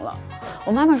50名了，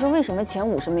我妈妈说为什么前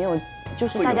50没有，就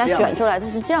是大家选出来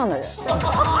的是这样的人。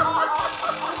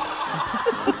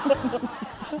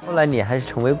后来你还是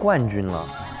成为冠军了，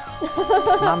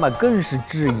妈妈更是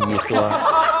质疑说。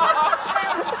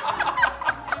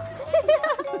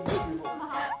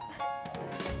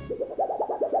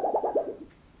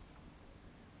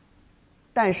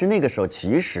但是那个时候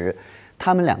其实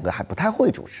他们2个还不太会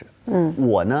主持，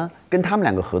我呢跟他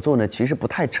们2个合作呢其实不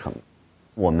太成，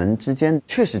我们之间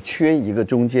确实缺一个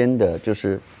中间的，就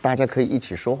是大家可以一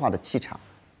起说话的气场，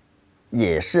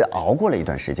也是熬过了一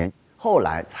段时间，后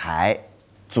来才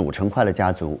组成快乐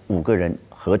家族5个人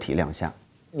合体亮相。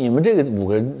你们这个5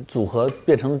个人组合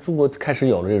变成中国开始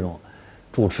有了这种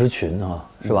主持群啊，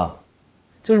是吧？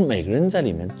就是每个人在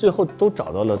里面最后都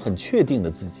找到了很确定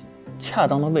的自己，恰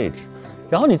当的位置。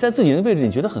然后你在自己的位置，你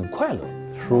觉得很快乐、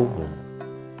舒服。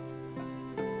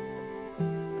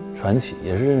传奇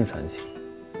也是真是传奇。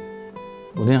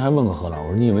我那天还问过何老，我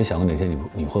说你有没有想过哪天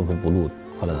你会不会不录《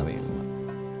快乐大本营》呢？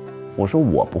我说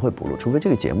我不会不录，除非这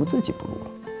个节目自己不录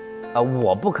了。啊，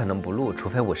我不可能不录，除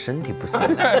非我身体不行。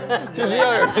就是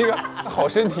要有一个好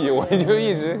身体，我就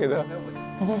一直给他。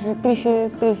它就是必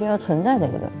须要存在的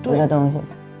一个东西。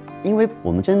因为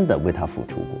我们真的为他付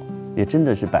出过，也真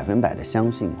的是100%的相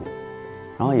信过。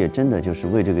然后也真的就是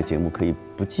为这个节目可以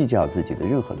不计较自己的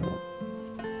任何的东西，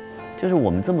就是我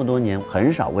们这么多年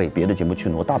很少为别的节目去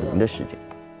挪大本营的时间，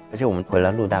而且我们回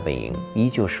来录大本营依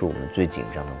旧是我们最紧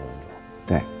张的工作。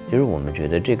对，其实我们觉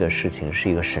得这个事情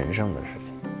是一个神圣的事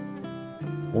情。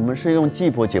我们是用季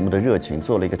播节目的热情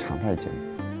做了一个常态节目，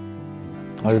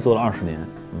而且做了20年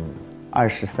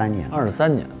，23年，23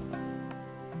年。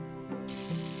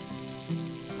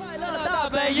快乐大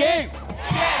本营，天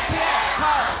天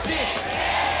好戏。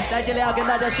在这里要跟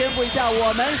大家宣布一下，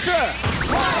我们是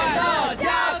快乐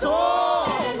家族。我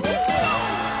们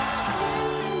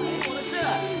是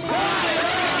快乐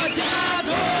家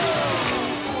族，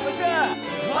我们是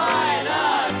快乐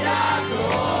家族，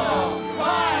快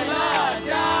乐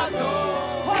家族，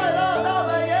快乐大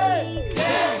本营，天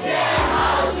天好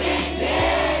心情。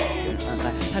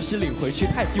但是领回去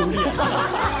太丢脸了。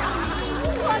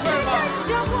我现在你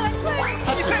就要过来跪，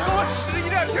你快给我使一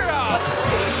点劲儿啊！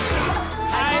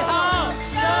海棠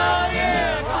生日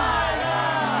快乐！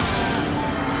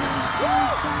谢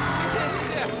谢。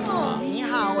你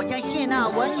好，我叫谢娜，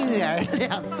我女儿2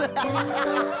岁。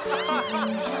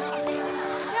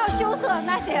要羞涩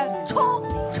那些冲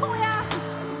呀！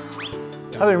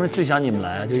他为什么最想你们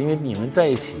来啊？就因为你们在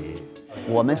一起。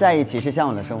我们在一起是向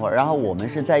往的生活，然后我们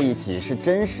是在一起是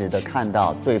真实的看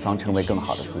到对方成为更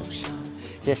好的自己。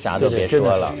这啥都别说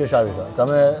了，这啥别说，咱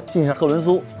们进上特仑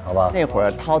苏，好吧？那会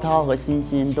儿涛涛和欣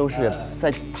欣都是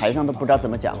在台上都不知道怎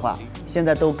么讲话，现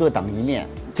在都各当一面，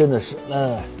真的是，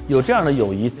有这样的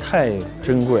友谊太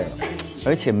珍贵了，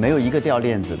而且没有一个掉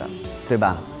链子的，对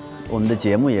吧？我们的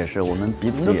节目也是，我们彼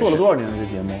此你们都做了多少年了？这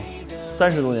节目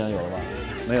30多年有了吧？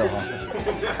没有哈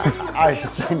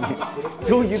，23年，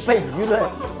终于被舆论，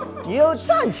你又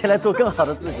站起来做更好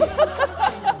的自己。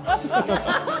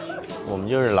我们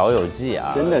就是老友记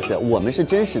啊，真的是，我们是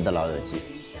真实的老友记。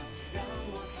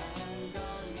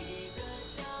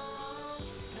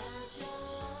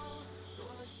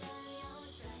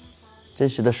真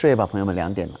实的睡吧，朋友们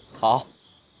，2点了。好。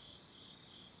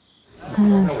当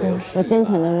然是，我真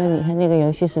诚的问你，看那个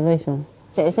游戏是为什么？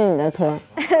谁是你的托？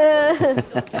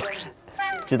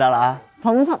知道了啊。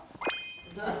鹏鹏。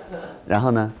然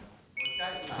后呢？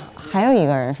还有一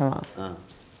个人是吗？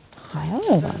还有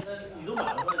一个。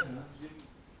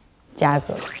嘉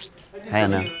哥。还有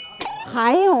呢？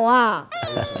还有啊。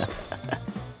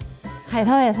海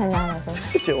涛也参加了是吧？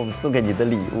这我们送给你的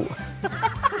礼物。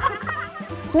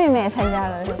妹妹也参加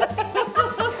了是吧？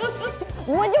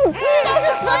我就知道是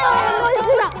所有人都知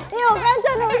道，因为我刚才站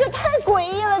着，我觉得太诡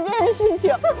异了这件事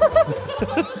情。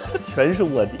全是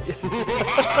卧底。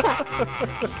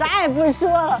啥也不说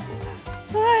了。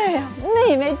哎呀，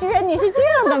妹妹，居然你是这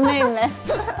样的妹妹。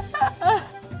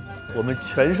我们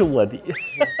全是卧底，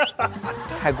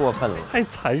太过分了，太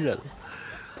残忍了。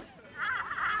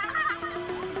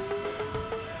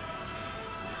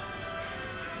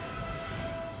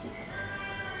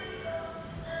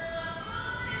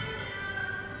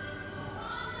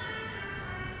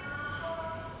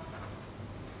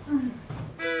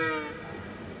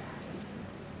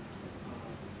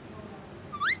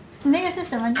你那个是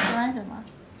什么？你喜欢什么？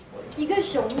一个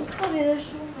熊，特别的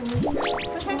舒服。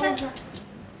看看。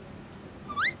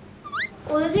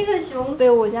我的这个熊被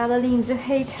我家的另一只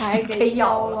黑柴给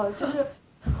咬了，就是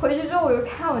回去之后我又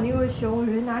看我那个熊，我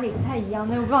觉得哪里不太一样，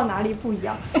但又不知道哪里不一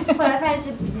样。后来发现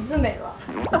是鼻子没了。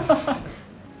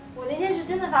我那天是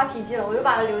真的发脾气了，我就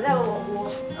把它留在了我屋，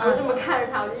我就这么看着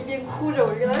它，我就一边哭着，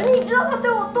我就跟他说：“你知道它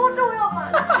对我多重要吗？”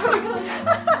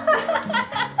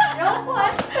然后后来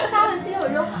撒完气，我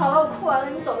就好了，我哭完了，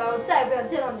你走吧，我再也不想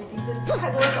见到你鼻子，快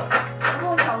给我走。然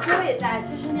后小郭也在，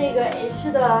就是那个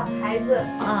H 的孩子，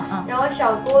然后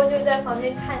小郭就在旁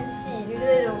边看戏，就是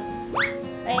那种，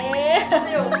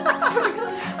那种。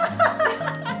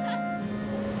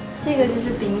这个就是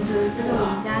饼子，就是我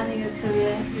们家那个特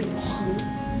别皮。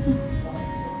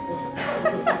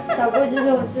小郭就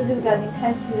这个感觉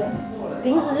看戏的，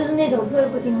饼子就是那种特别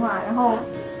不听话，然后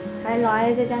还老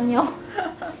爱在家尿。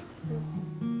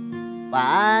晚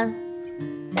安。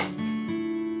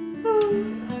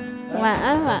晚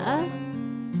安，晚安。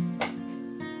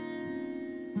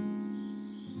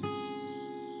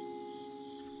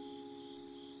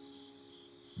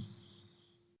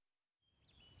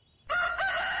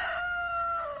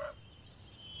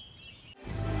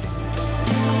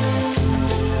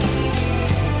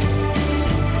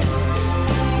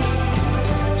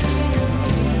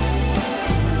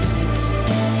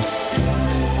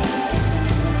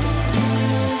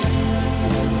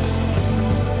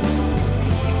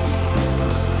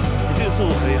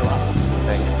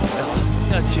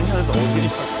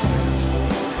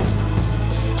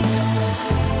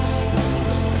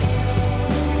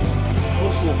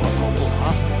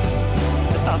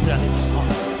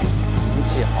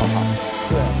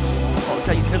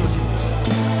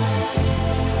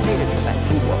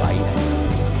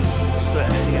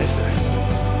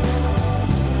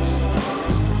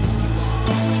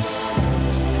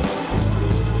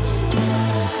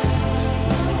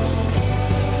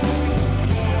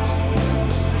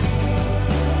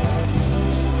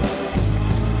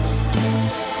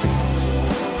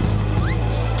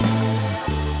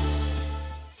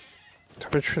他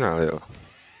们去哪里了？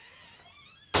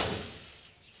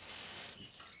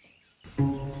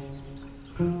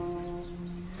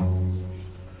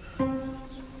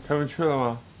他们去了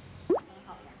吗？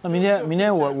那明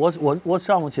天我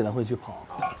上午起来会去跑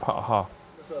哈，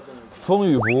风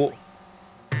雨不。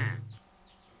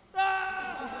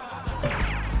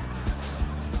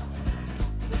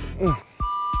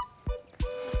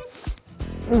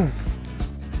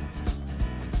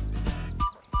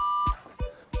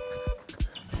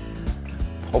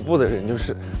跑步的人就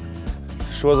是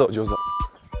说走就走，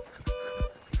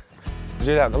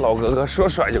这两个老哥哥说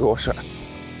甩就给我甩。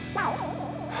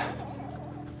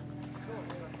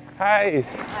嗨，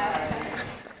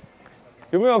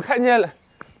有没有看见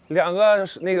两个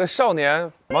那个少年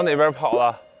往哪边跑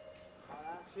了？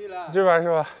这边是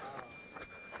吧？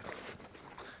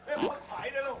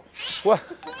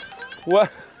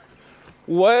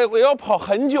我要跑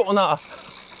很久呢，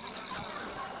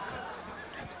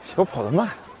我跑得慢。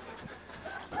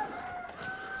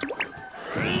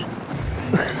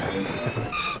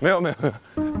没有。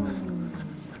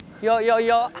哟，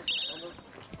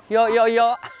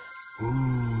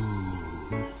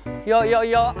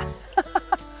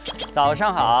早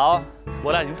上好，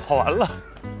我俩已经跑完了。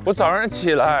我早上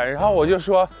起来，然后我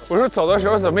说走的时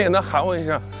候怎么也能喊我一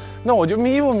声，那我就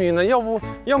眯不眯呢？要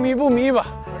眯不眯吧？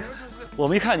我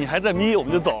们一看你还在眯，我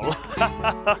们就走了。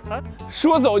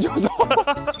说走就走。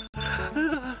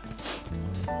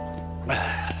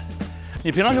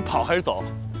你平常是跑还是走？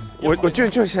我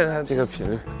就现在这个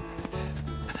频率。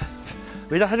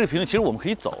维嘉他这个频率，其实我们可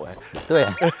以走哎。对，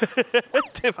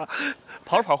对吧？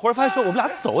跑着跑，忽然发现说我们俩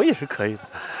走也是可以的。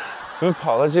你们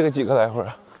跑了这个几个来回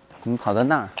啊？我们跑到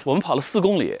那儿，我们跑了4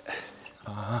公里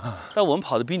啊，但我们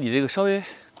跑的比你这个稍微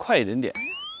快一点点。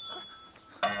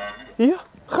呀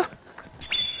呵！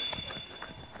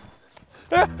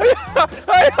哎呀！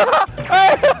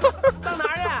上哪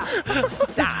儿呀？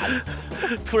吓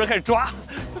的，突然开始抓。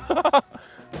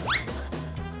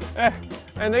哎，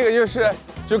那个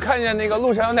就看见那个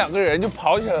路上有2个人就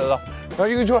跑起来了，然后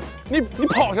一个说你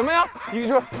跑什么呀？一个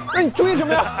说那你追什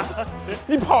么呀？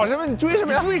你跑什么？你追什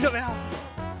么呀？追什么呀？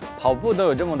跑步都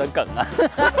有这么的梗啊？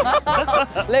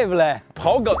累不累？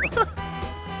跑梗，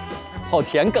好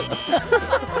甜梗。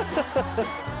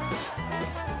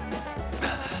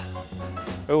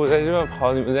哎，我在这边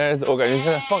跑，你们在这走，我感觉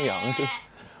像在放羊似的。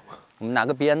我们拿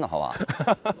个鞭子好不好？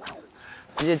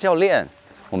这些教练，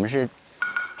我们是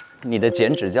你的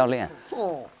减脂教练。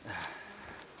哦，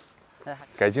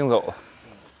改竞走了。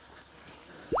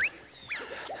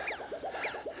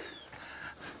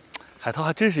海涛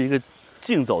还真是一个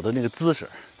竞走的那个姿势，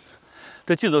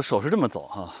这竞走手是这么走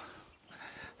哈。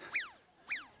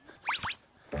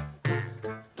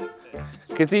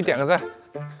给自己点个赞，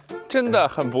真的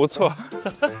很不错，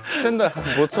真的很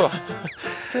不错，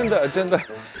真的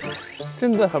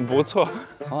很不错。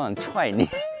好想踹你。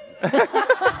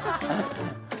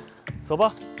走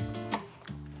吧，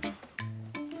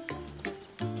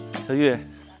小玉，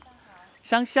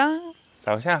香香，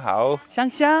早上好，香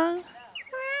香。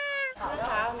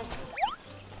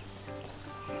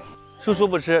叔叔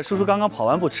不吃，叔叔刚刚跑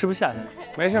完步吃不下。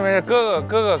没事没事，哥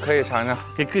哥可以尝尝，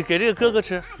给这个哥哥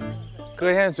吃。哥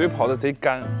哥现在嘴跑得贼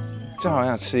干，正好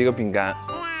想吃一个饼干。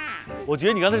我觉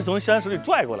得你刚才是从香香手里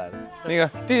拽过来的。那个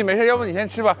弟弟没事，要不你先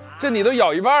吃吧，这你都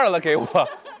咬一半了，给我。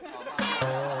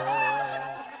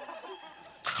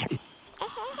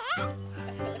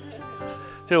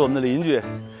这是我们的邻居，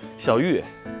小玉，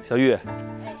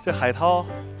这海涛、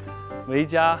维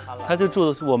嘉，他就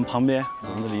住我们旁边，我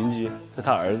们的邻居，这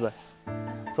他儿子。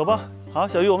走吧，好，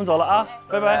小玉，我们走了啊，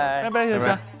拜拜，小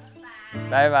香，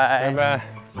拜拜，拜拜，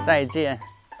再见。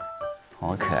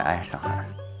好可爱，小孩。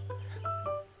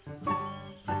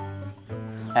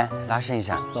哎，拉伸一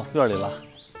下，走院里了。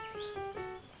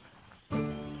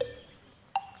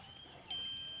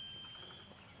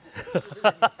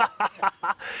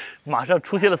马上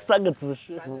出现了3个姿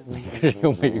势，每个人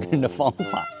有每个人的方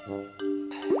法，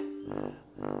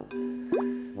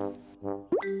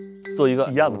做一个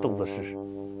一样的动作试试。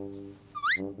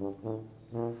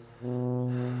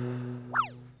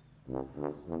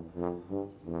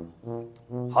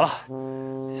好了，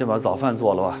先把早饭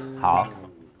做了吧。好。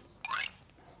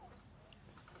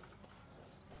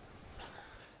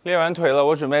练完腿了，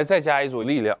我准备再加一组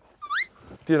力量，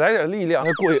得来点力量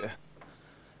才过瘾。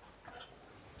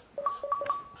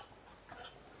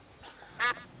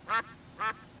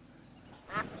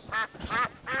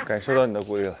感受到你的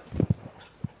鼓励了，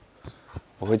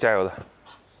我会加油的。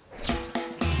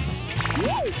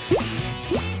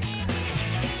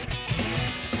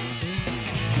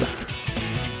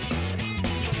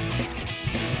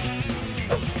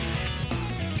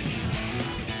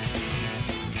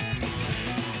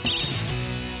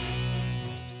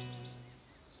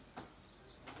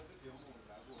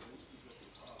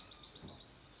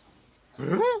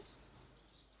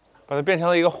把它变成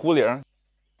了一个壶铃。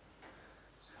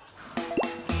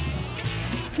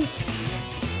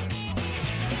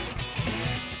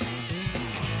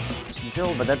你最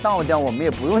后把它倒掉，我们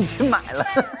也不用去买了。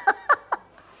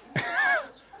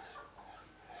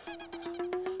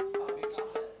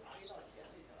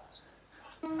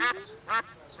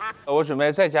我准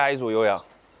备再加一组有氧。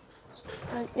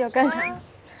要干啥？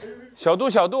小度，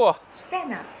在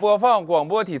哪？播放广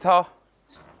播体操。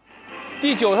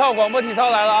第9套广播体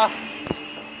操来了啊！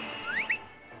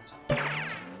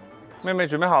妹妹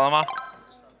准备好了吗？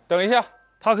等一下，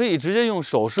它可以直接用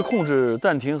手势控制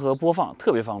暂停和播放，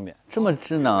特别方便。这么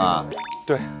智能啊？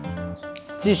对。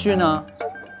继续呢？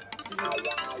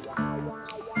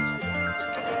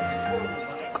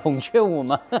孔雀舞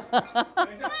吗？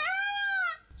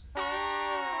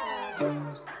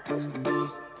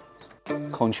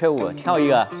孔雀舞，跳一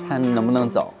个，看能不能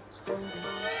走。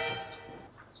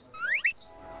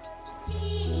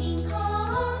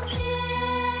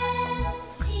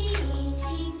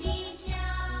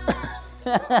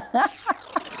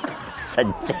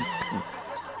神经病！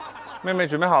妹妹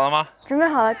准备好了吗？准备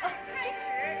好了。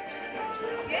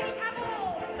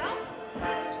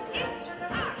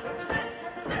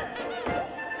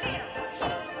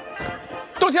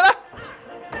动起来！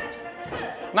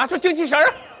拿出精气神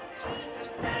儿！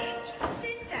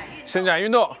伸展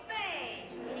运动。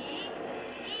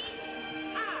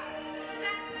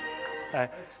哎，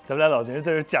咱们俩老年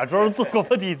在这假装做广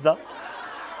播体操。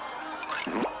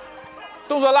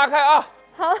动作拉开啊！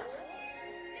好。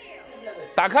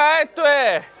打开，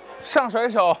对，上甩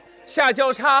手，下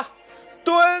交叉，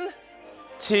蹲，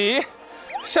起，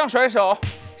上甩手，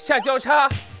下交叉，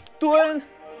蹲，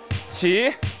起。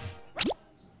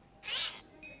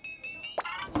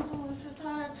是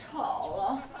太吵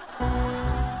了。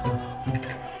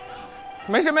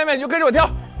没事，妹妹你就跟着我跳，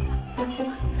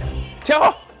前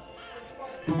后。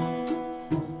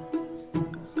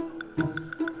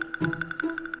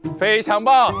非常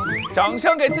棒，掌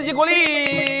声给自己鼓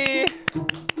励。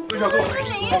魏小度，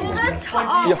你一直在吵。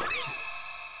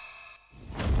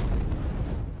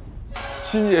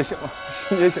欣姐醒了，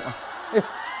欣姐醒了。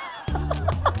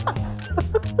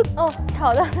哦，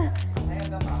吵的。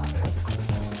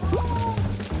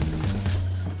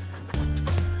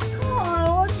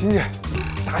欣姐，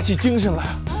打起精神来！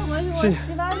欣姐，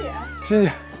洗把脸。欣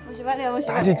姐，我洗把脸，我洗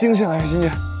把打脸。起精神来，欣姐，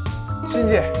欣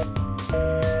姐，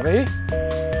喂，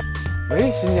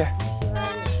喂，欣姐。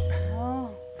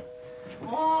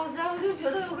哇塞，我就觉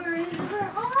得有个人一直在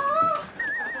啊。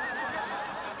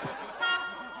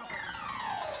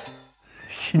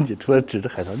欣姐出来指着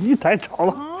海涛，你太吵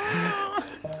了，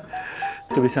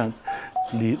特别像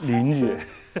邻居。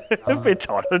被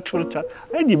吵着出了场，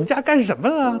哎，你们家干什么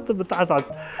了？这么大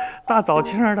早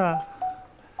清的，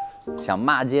想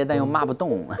骂街但又骂不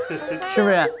动，是不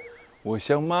是？我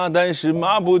想骂，但是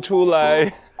骂不出来。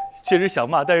确实想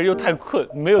骂，但是又太困，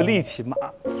没有力气骂。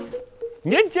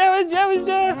你接不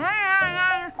接？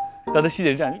让他心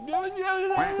里这样，不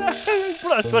知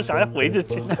道说啥，回去。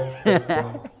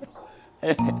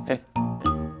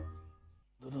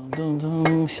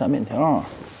噔，小面条。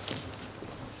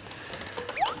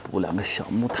补2个小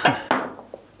木炭。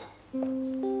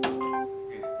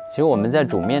其实我们在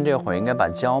煮面这会儿应该把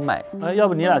椒卖。要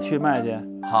不你俩去卖去？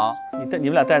好，你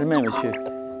们俩带着妹妹去。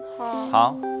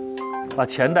好，把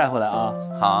钱带回来啊。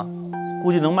好，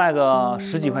估计能卖个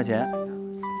10几块钱。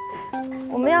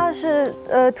我们要是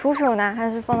徒手拿，还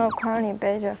是放到筐里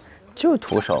背着？就是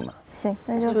徒手嘛。行，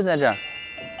那就在这儿。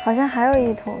好像还有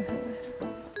一桶，是不是？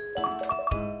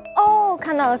哦，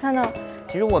看到了。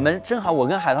其实我们正好，我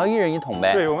跟海涛一人一桶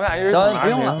呗。对，我们俩一人一桶。走，不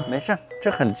用了，没事，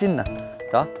这很近的。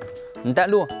走，你带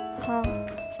路。好。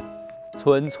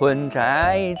村村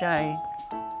摘摘，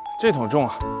这桶重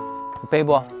啊，背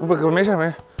不？不，没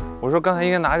事。我说刚才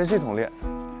应该拿着这桶练。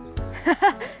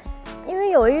因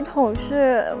为有一桶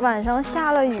是晚上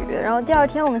下了雨，然后第2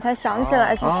天我们才想起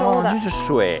来去收的。就是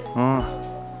水。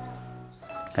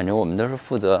感觉我们都是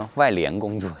负责外联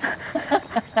工作。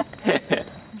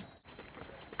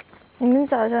你们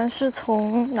早上是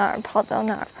从哪儿跑到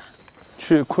哪儿啊？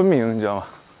去昆明，你知道吗？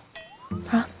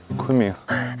啊？昆明。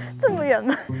这么远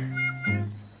吗？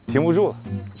停不住了。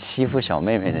欺负小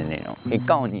妹妹的那种，可以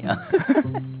告你啊！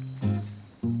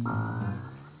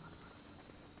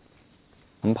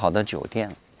我们跑到酒店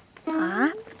了。啊？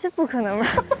这不可能吧？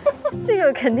这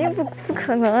个肯定不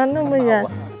可能啊，那么远，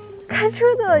开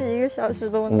车都要1个小时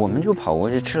多。我们就跑过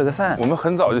去吃了个饭。我们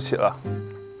很早就起了。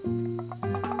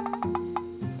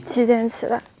几点起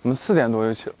来？我们4点多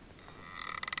就起了。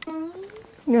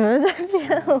你们在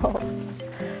骗我？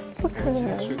不可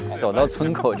能！走到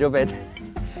村口就被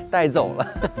带走了。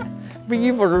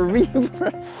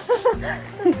River。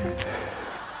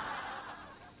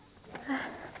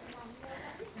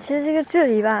其实这个距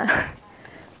离吧，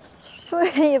说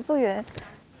远也不远，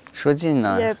说近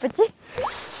呢也不近。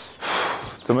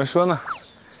怎么说呢？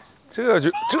这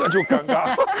就尴尬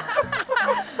了。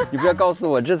你不要告诉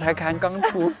我，这才刚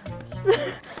出。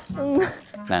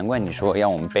难怪你说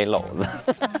让我们背篓子。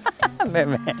妹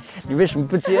妹，你为什么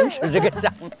不坚持这个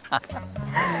想法？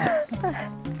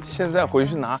现在回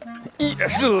去拿也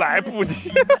是来不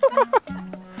及。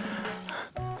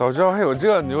早知道还有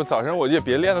这，你就早上我就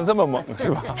别练得这么猛，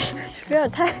是吧？有点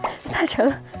太沉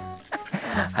了。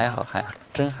还好，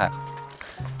真还好。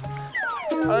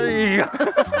哎呀，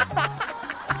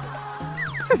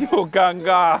就尴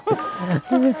尬。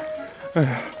哎呀，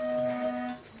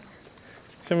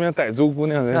像不像傣族姑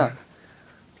娘这样？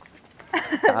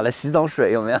打了洗澡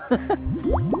水有没有？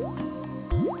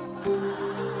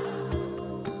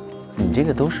你这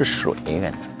个都是水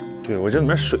感觉。对，我这里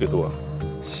面水多，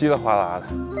稀里哗啦的。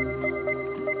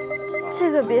这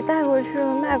个别带过去了，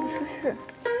卖不出去，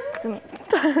怎么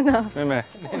办呢？妹妹，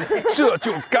这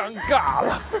就尴尬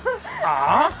了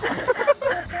啊！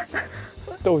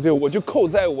豆豆，我就扣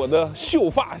在我的秀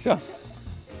发上，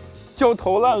焦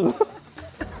头烂额。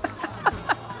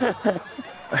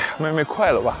哎呀，妹妹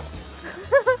快了吧？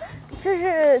这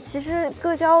是其实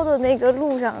割胶的那个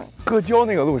路上。割胶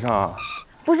那个路上啊？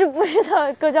不是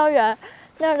的，割胶园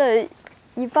那儿的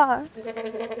一半。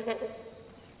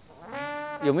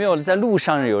有没有在路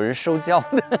上有人收胶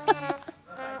的？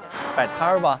摆摊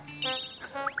儿吧。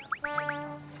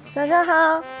早上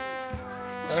好。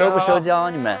收不收胶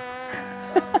你们？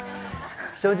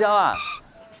收胶啊？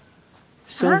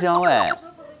收胶哎。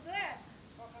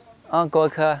啊，郭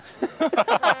科。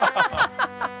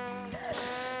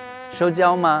收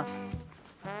胶吗？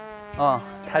哦，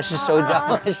他是收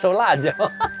胶，收辣椒。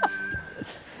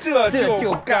这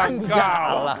就尴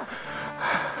尬了。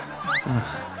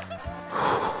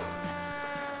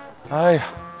哎呀，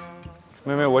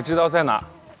妹妹，我知道在哪，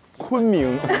昆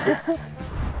明。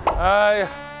哎呀，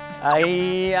哎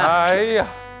呀，哎呀，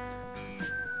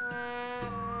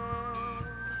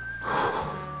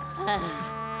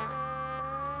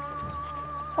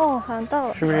哦，好像到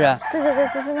了，是不是？对对对，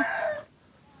就是那。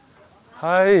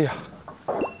哎呀，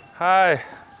嗨，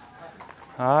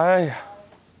哎呀，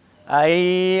哎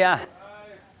呀，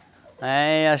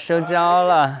哎呀，收胶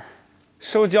了，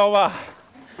收胶吧，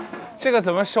这个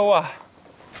怎么收啊？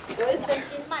我是真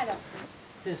金卖的，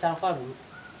是3块5，3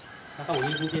块5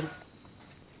一公斤。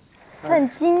算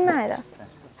斤卖的。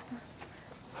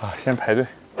啊，先排队。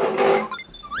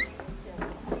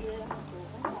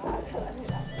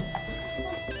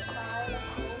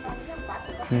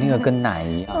那个跟奶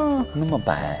一样，那么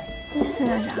白。这是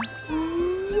干啥？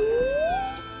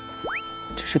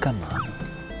这是干嘛呢？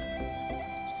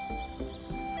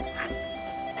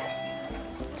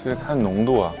这是看浓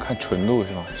度啊，看纯度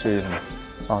是吗？是意思吗？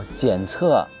哦，检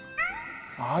测。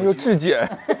啊，要质检，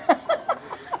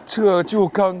这就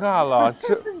尴尬了。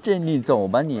这你走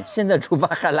吧，你现在出发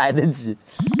还来得及。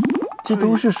这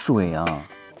都是水啊！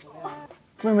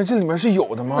妹妹，这里面是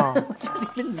有的吗？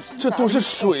这都是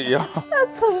水呀！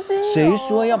曾经谁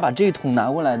说要把这桶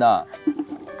拿过来的？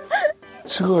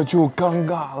这就尴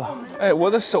尬了。哎，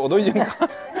我的手都已经卡，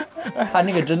他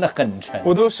那个真的很沉，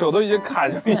我手都已经卡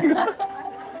成一个。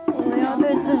我们要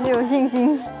对自己有信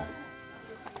心。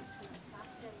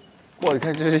哇，你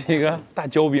看这是一个大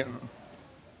焦饼。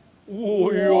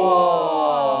哦哟！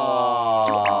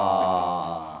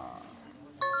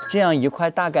这样一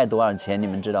块大概多少钱？你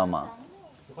们知道吗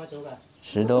10块多吧。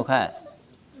10多块。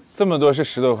这么多是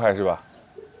10多块是吧？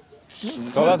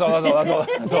走了。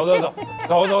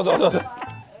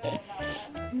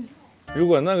如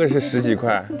果那个是10几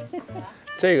块，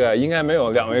这个应该没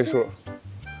有2位数，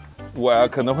我呀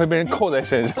可能会被人扣在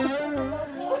身上。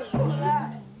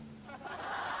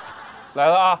来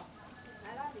了啊！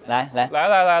来，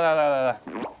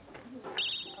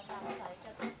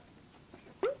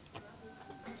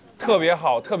特别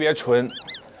好，特别纯，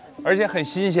而且很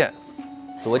新鲜。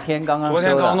昨天刚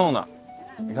弄的。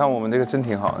你看我们这个真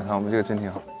挺好，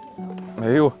哎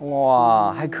呦，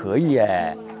哇，还可以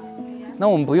哎。那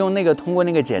我们不用通过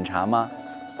那个检查吗？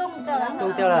冻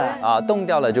掉了啊，冻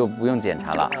掉了就不用检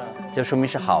查了，就说明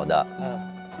是好的。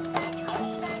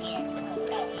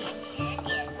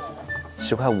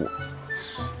10块5。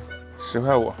10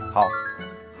块5，好，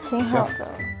挺好的。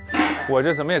我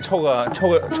这怎么也凑个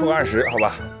20，好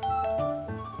吧？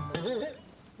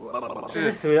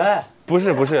是水啊？不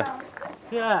是，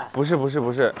是啊？不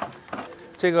是，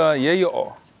这个也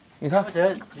有，你看。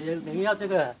只能要这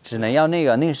个。只能要那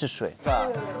个是水。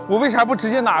我为啥不直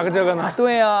接拿个这个呢？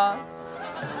对啊。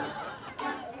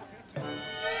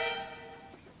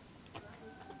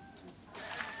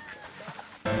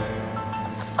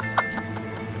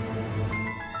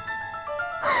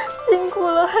辛苦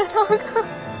了，海涛哥。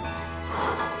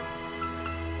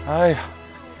哎呀，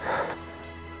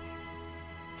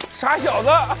傻小子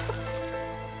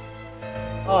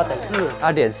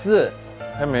！2.4，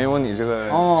还没有你这个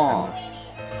哦，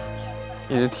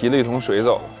一直提了一桶水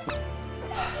走。这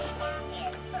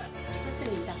是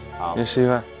你的，好，你试一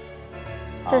份。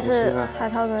这是海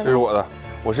涛哥的，这是我的，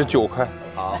我是9块。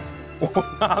好，我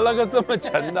拿了个这么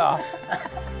沉的，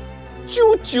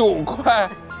就9块，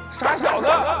傻小子！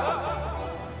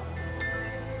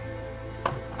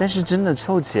但是真的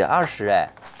凑齐20哎，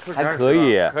还可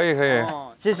以，可以，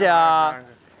谢谢啊，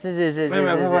谢谢。妹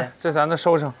妹，快，这咱的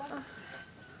收成。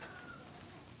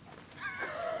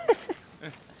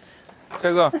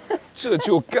这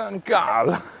就尴尬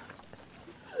了，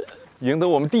赢得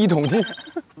我们第1桶金。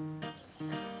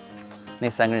那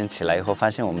3个人起来以后，发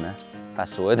现我们把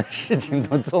所有的事情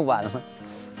都做完了。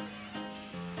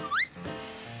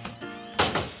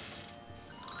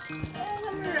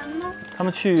他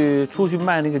们出去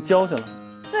卖那个胶去了。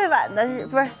最晚的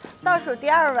不是倒数第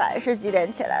2晚是几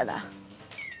点起来的？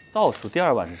倒数第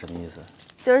2晚是什么意思？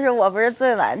就是我不是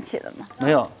最晚起的吗？没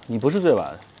有，你不是最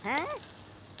晚。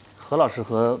何老师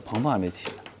和鹏鹏还没起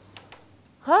来。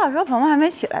何老师和鹏鹏还没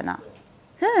起来呢，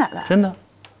真的假的？真的。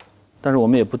但是我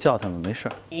们也不叫他们，没事。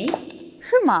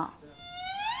是吗？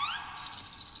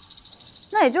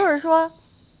那也就是说，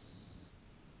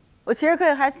我其实可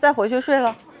以还再回去睡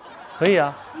了。可以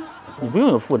啊，你不用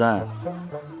有负担。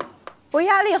我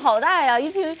压力好大呀！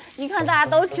一看大家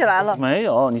都起来了。没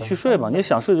有，你去睡吧，你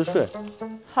想睡就睡。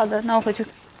好的，那我回去。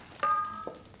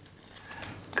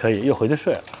可以，又回去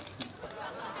睡了。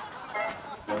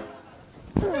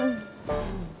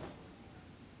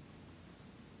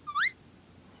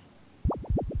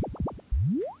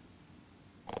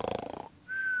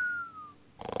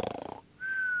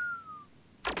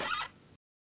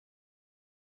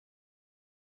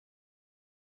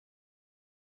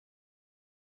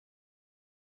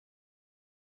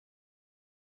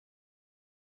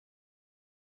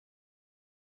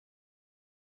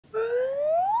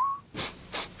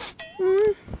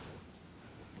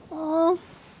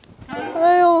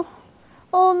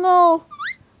哦，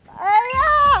哎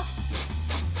呀！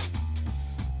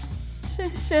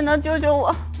谁能救救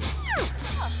我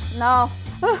 ？No！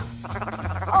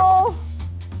 哦！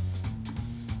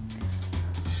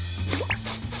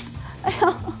哎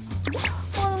呀，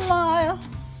我的妈呀！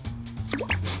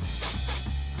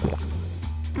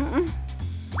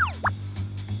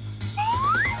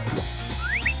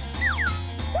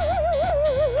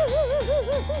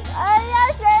哎呀，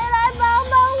谁来帮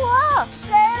帮我？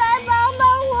谁来帮帮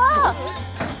我？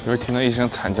你会听到一声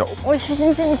惨叫。我去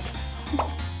先进去。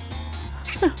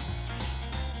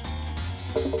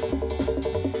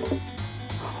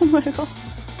Oh my god！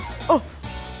 哦，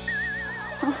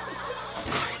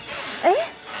哎，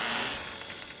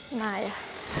妈呀！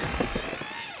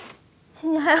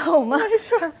心情还好吗？没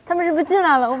事。他们是不是进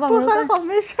来了？我把门关。不还好，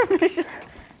没事没事。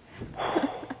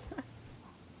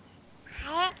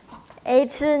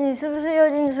H， 你是不是又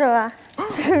进去了？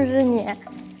是不是你？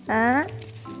啊？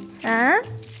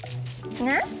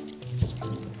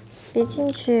别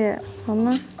进去好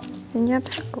吗？人家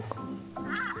怕狗狗。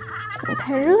你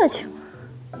太热情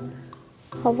了，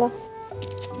好吧？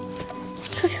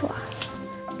出去玩。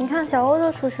你看小欧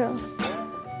都出去了，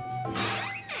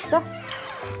走。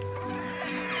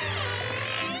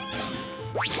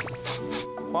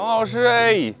黄老师，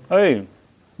哎，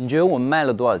你觉得我们卖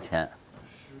了多少钱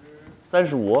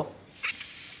？35。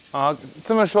啊，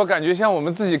这么说感觉像我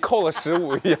们自己扣了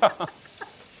15一样。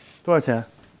多少钱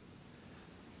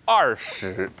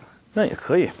？20。那也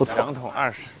可以，不错。2桶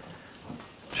20。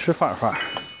吃范儿。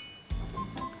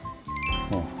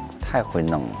哦，太会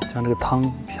弄了，这样这个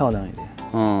汤漂亮一点。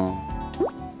嗯。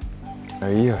哎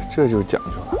呀，这就讲究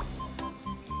了。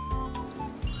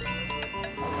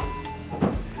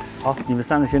好，你们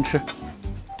3个先吃。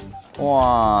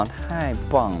哇，太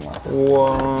棒了！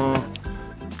我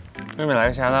妹妹来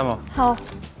个虾蛋吗？好，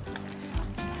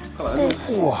谢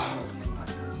谢。哇，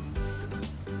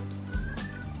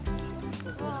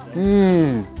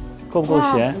够不够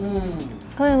咸？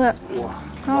可以。哇，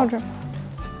很好吃。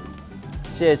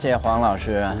谢谢黄老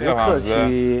师，不客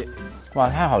气。哇，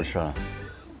太好吃了。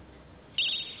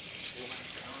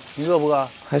你饿不饿？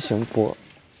还行，不。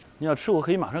你要吃，我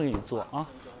可以马上给你做啊。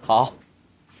好。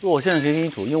我现在可以给你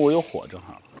煮，因为我有火，正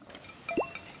好。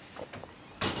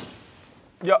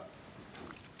呀，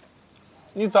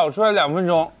你早出来2分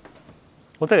钟，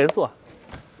我再给他做。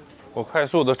我快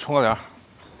速的冲个凉。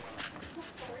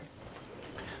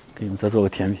给你们再做个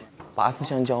甜品。拔丝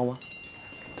香蕉吗？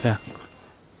对啊。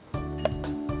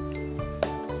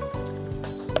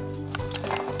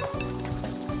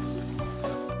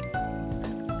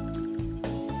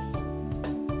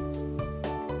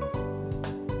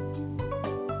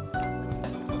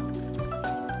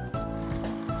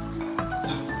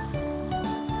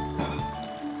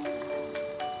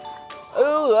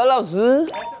何老师，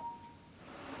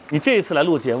你这一次来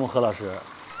录节目，何老师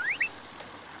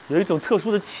有一种特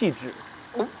殊的气质。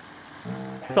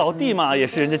扫地嘛，也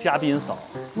是人家嘉宾扫；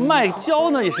卖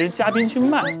胶呢，也是人嘉宾去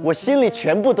卖。我心里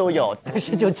全部都有，但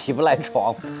是就起不来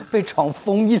床，被床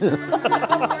封印了。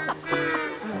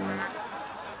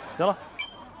行了。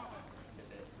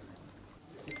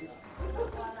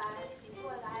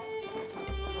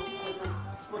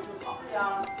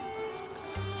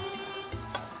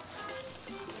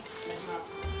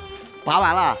拔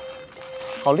完了，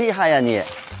好厉害呀你！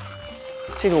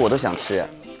这个我都想吃。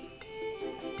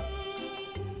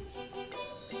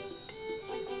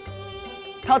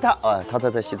涛涛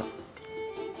在洗澡。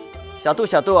小杜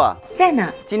在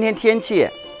呢。今天天气，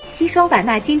西双版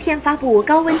纳今天发布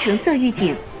高温橙色预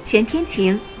警，全天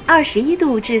晴，21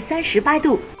度至38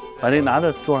度。把这个拿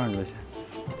到桌上就行，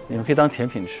你们可以当甜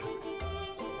品吃。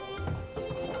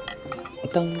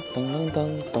噔噔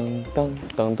噔噔噔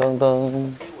噔噔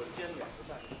噔。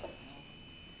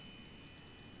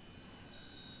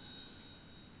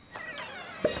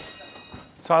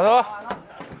咋的了？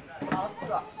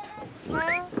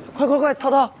快，涛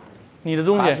涛，你的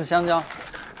东西。拔丝香蕉，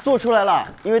做出来了，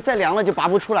因为再凉了就拔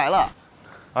不出来了。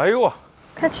哎呦我，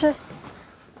快吃！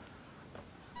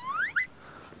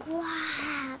哇！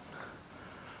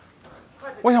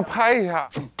我想拍一下，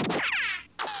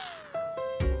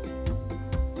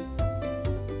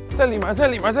在里面，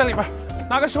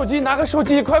拿个手机，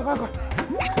快！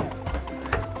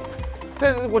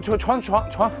在我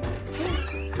床。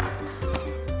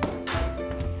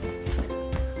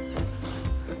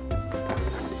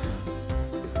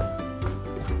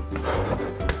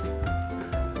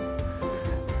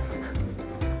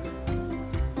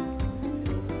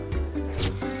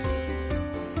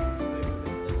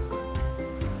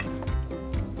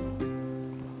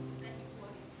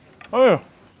哎呦，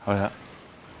好像，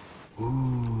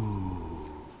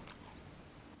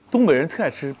东北人特爱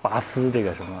吃拔丝，这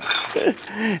个什么？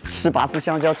吃拔丝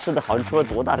香蕉吃的好像出了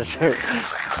多大的事儿。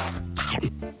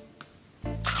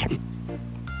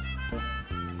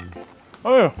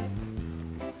哎呦，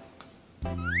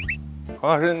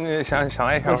黄老师，你想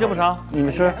来一条？我先不尝，你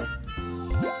们吃。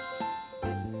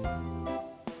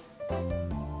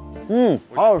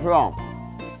好好吃啊！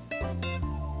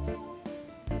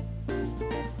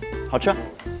好吃，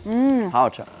好好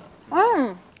吃。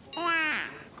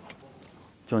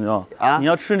妞妞啊，你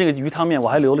要吃那个鱼汤面，我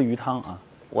还留了鱼汤啊。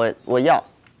我要。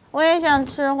我也想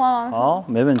吃，黄老师。好，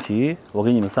没问题，我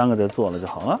给你们3个再做了就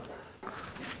好了。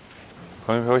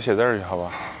朋友陪我写字去，好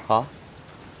吧？好，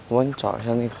我帮你找一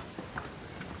下那个。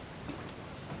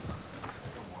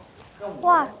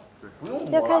哇，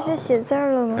要开始写字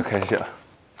了吗？要开始写了。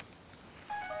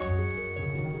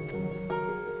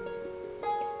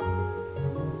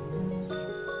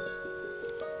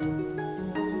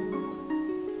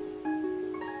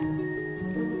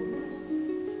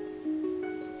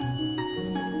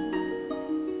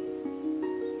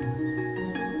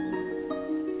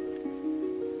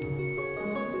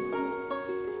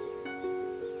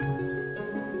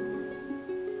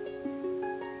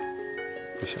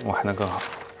不行，我还能更好。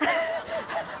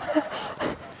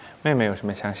妹妹有什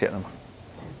么想写的吗？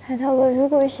海涛哥，如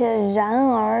果写“然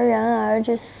而”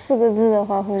这4个字的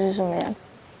话，会是什么样？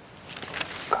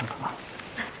看看啊。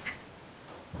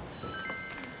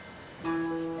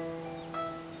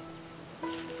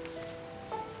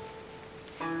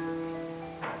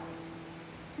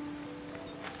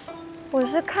我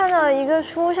是看到一个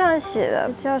书上写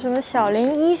的，叫什么“小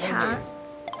林一茶”。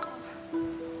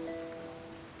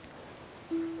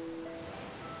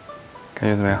感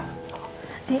觉怎么样？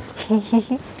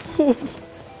谢谢。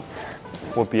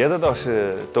我别的倒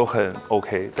是都很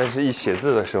OK， 但是一写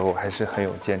字的时候还是很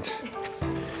有坚持。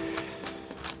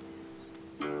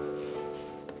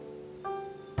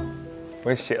我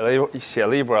也写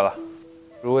了一波了。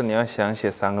如果你要想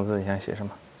写3个字，你想写什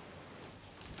么？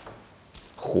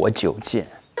活久见。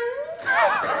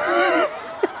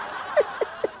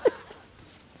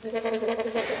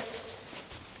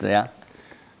怎样？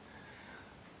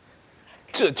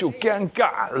这就尴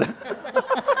尬了。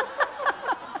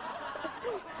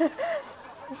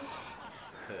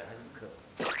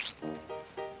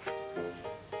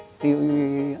哎呦呦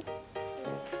呦呦！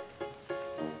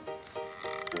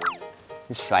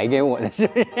你甩给我的是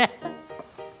不是？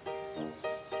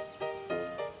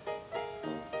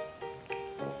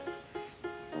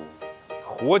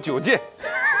活久见。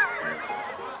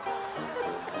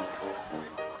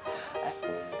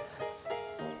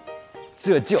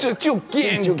这就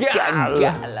尴尬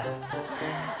了。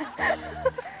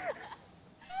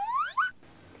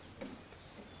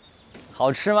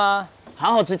好吃吗？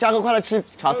好好吃，嘉哥快来吃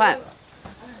炒饭。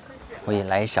我也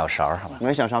来一小勺，好吧？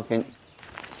没小勺给你。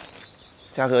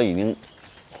嘉哥已经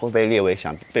会被列为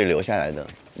想被留下来的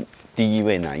第1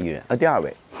位男艺人，第2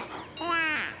位。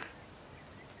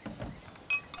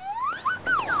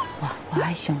我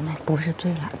还行吗？不是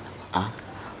最懒的吗？啊？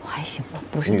我还行吗？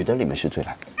不是。女的里面是最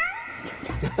懒的。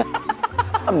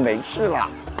没事啦，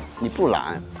你不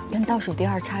懒。跟倒数第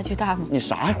2差距大吗？你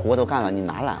啥活都干了，你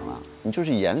哪懒了？你就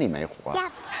是眼里没活。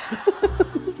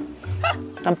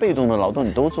但被动的劳动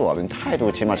你都做了，你态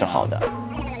度起码是好的。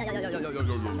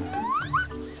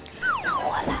那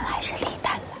我懒还是李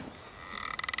诞懒？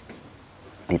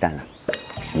李诞懒，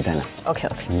李诞懒。OK，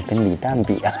 你跟李诞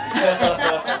比啊？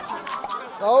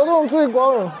劳动最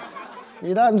光荣，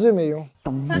李诞最没用。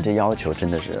你这要求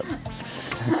真的是。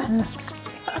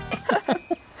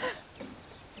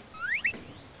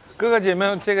哥哥姐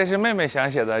妹，这个是妹妹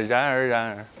想写的，然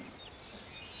而，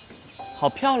好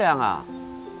漂亮啊！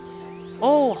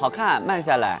哦，好看，慢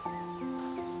下来。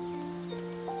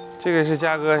这个是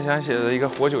嘉哥想写的一个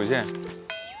活久见。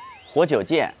活久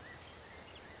见。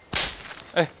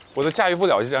哎，我都驾驭不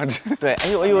了这张纸。对，哎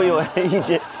呦哎呦哎呦，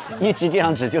一直这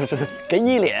样指就是给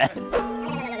你脸。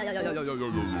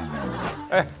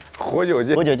哎，活久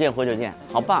见，活久见，活久见，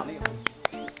好棒！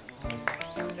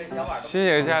谢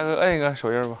谢嘉哥，摁一个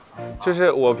手印吧。就是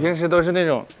我平时都是那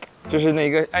种，就是那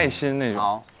个爱心那种。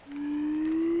好。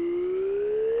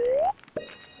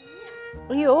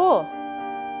哎呦！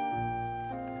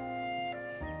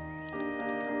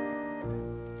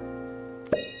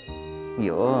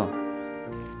有。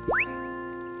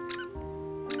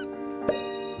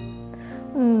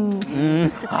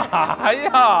哎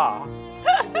呀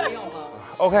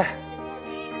 ！OK，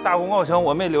 大功告成，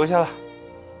我妹留下了。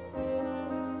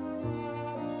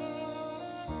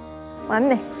完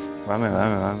美，完美。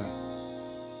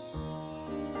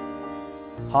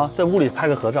好，在屋里拍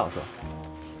个合照是吧？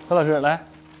何老师来，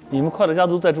你们快乐家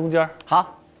族在中间。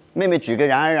好，妹妹举个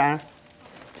然而然。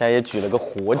家也举了个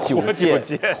活九戒，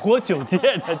活九戒，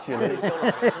他举了一个。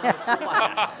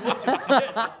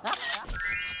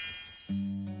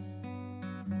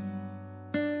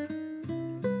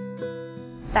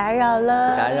打扰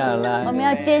了，打扰了，我们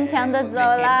要坚强的走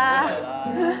啦。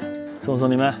送不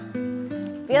送你们？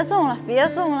别送了，别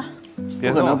送了，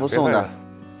不可能不送的。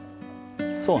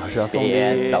送还是要送的。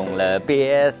别送了，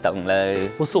别送了，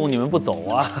不送你们不走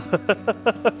啊。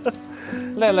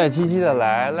赖赖唧唧的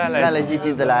来，赖赖唧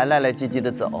唧的来，赖赖唧唧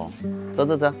的走，走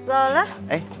走走，走了。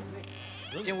哎，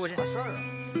进屋去。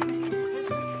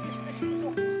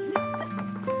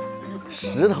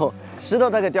石头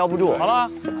他可叼不住。好了，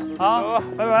好，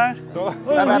拜拜，走了，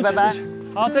拜拜拜拜，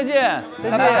好，再见，再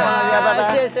见，拜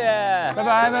拜，谢谢，拜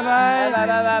拜拜拜拜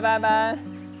拜拜拜拜。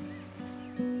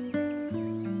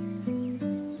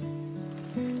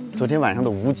昨天晚上的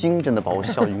吴京真的把我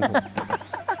笑晕过。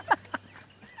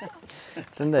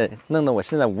真的弄得我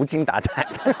现在无精打采。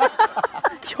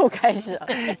又开始了，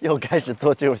又开始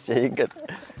做这种谐音梗。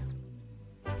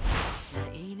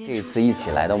这一次一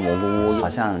起来到蘑菇屋，好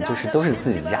像就是都是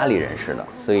自己家里人似的，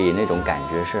所以那种感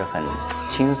觉是很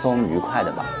轻松愉快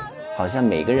的吧。好像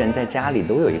每个人在家里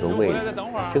都有一个位子，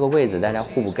这个位子大家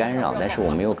互不干扰，但是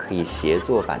我们又可以协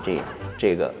作把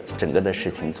这个整个的事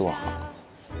情做好。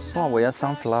哇，我要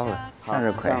sunflower 向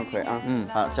日葵，向日葵啊，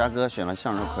好，嘉哥选了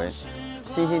向日葵。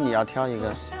欣欣，你要挑一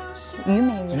个虞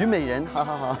美人。虞美人，好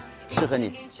好好，适合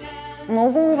你。蘑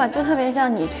菇屋吧，就特别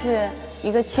像你去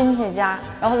一个亲戚家，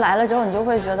然后来了之后，你就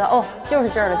会觉得哦，就是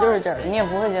这儿的，就是这儿的，你也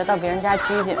不会觉得到别人家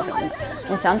拘谨什么的。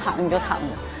你想躺着你就躺着，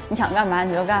你想干嘛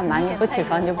你就干嘛，你不起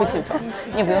床你就不起床，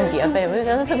你也不用叠被，我就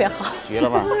觉得特别好。绝了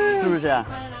吧？是不是？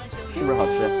是不是好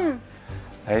吃？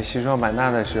来西双版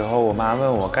纳的时候，我妈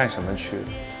问我干什么去，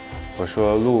我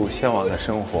说录《向往的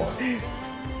生活》。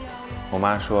我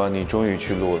妈说你终于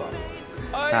去录了，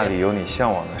那里有你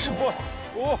向往的生活。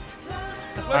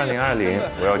2020，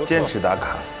我要坚持打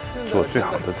卡，做最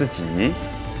好的自己。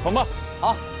好吗？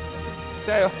好，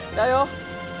加油，加油！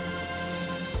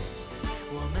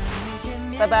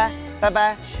拜拜拜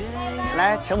拜，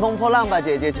来乘风破浪吧，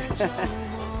姐姐。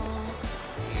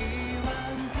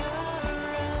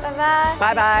拜拜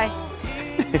拜拜。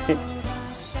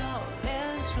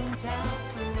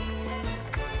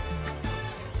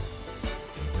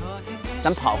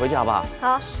咱跑回去好不好？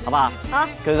好，好不好？好，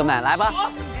哥哥们来吧。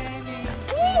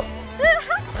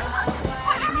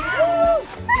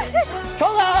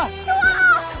冲啊！冲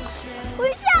啊！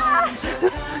回家！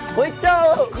回家！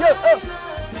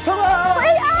冲啊！回家！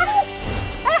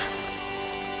哎呀！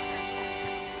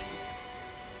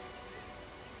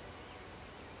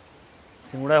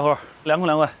进屋待会儿，凉快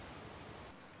凉快。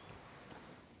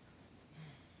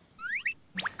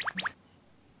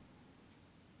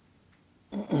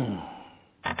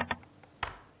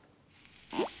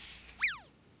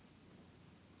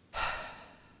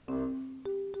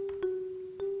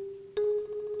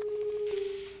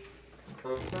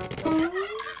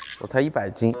我才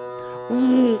100斤。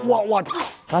哇！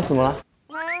啊，怎么了？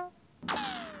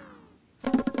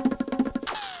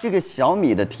这个小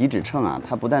米的体脂秤啊，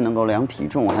它不但能够量体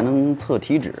重，还能测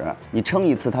体脂。你称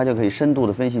一次，它就可以深度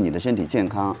的分析你的身体健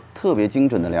康，特别精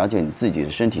准的了解你自己的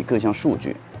身体各项数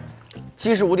据。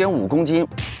75.5公斤，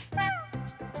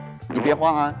你别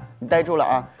慌啊，你待住了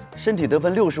啊。身体得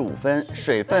分65分，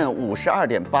水分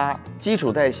52.8，基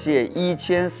础代谢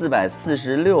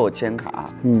1446千卡。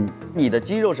你的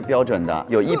肌肉是标准的，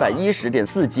有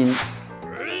110.4斤。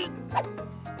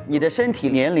你的身体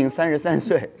年龄33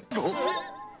岁。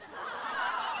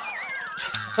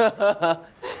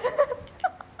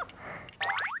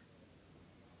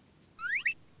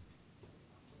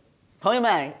朋友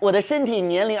们，我的身体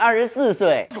年龄24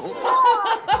岁。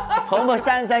鹏鹏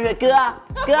33岁，哥，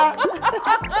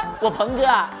我鹏哥，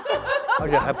而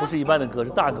且还不是一般的哥，是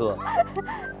大哥。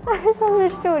上次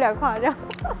是有点夸张。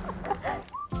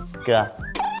哥。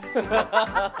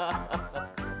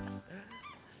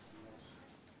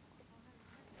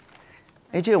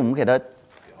哎，这个我们给他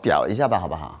表一下吧，好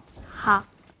不好？好。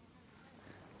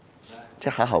这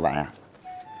还好玩呀，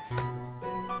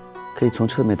可以从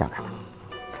侧面打开。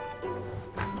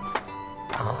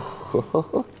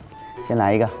先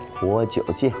来一个活九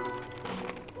戒。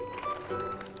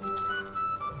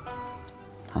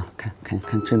好，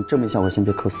看正面效果，先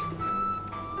别 cos，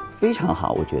 非常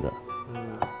好，我觉得。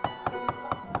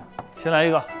先来一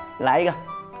个，来一个，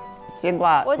先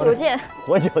挂活九剑，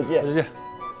活九剑，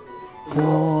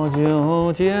活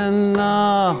九剑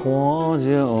呐，活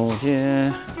九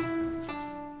剑。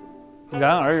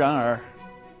然而。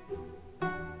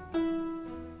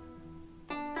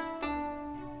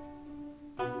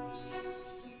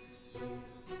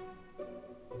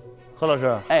何老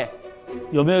师，哎，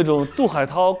有没有一种杜海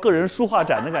涛个人书画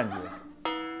展的感觉？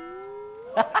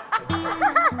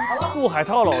杜海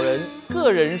涛老人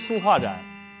个人书画展。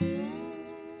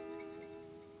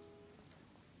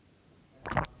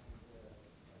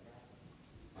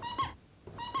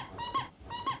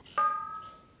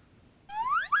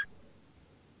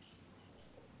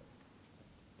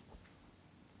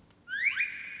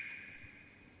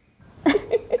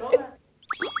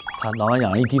他挠完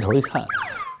痒一低头一看，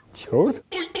球。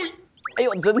哎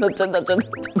呦，真的，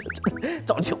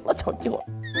找球了，找球了。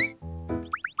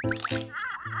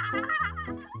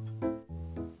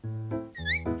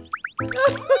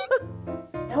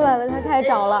出来了，他开始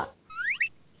找了。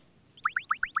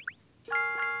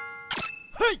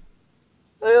嘿，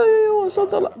哎呦，我说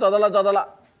找到了。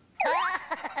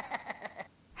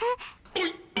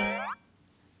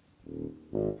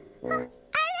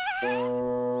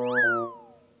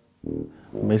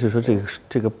没事，说这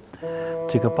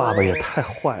个爸爸也太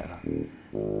坏了。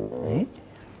哎，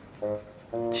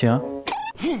请。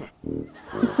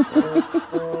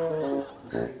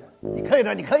你可以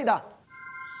的，你可以的，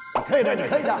你可以的，你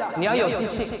可以的。你要有自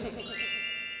信。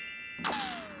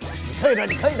你可以的，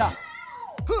你可以的。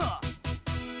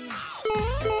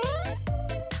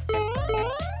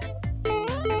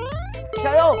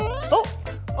加油，走。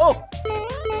哦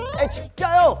 ，H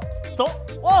加油，走。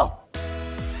哦。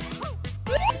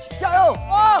加油！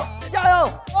哦，加油！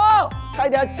哦，快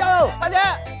点，加油！快点，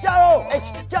加油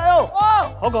 ！H 加油！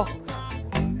哦，好狗。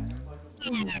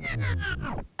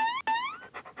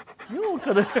哟，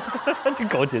可能这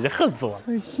狗姐姐恨死我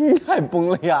了，心态崩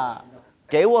了呀！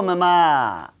给我们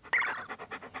嘛！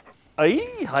哎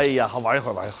呀，好玩一会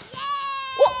儿。哇，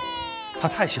他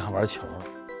太喜欢玩球了，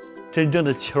真正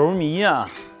的球迷呀。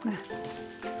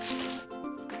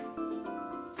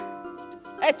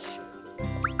H。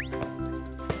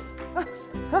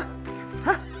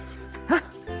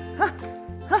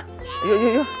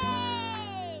呦！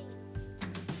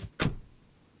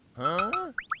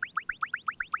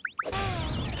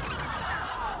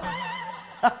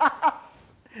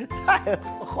太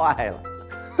坏了！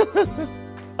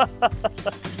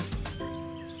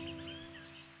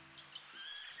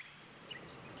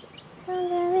想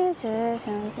见你，只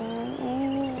想见你，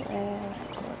未来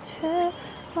过去，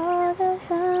我只相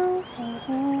信你。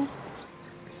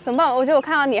怎么办？我觉得我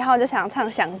看到你以后就想唱《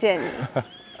想见你》。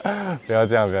不要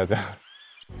这样。我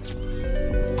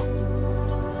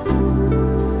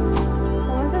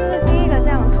们是不是第一个这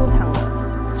样出场的？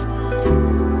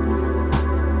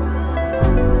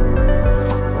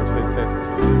我觉得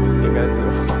应该是吧，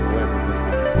我也不知道。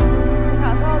我小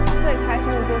时候最开心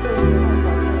的就是骑摩托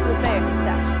车，是被人载。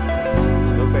你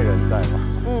都被人载吗？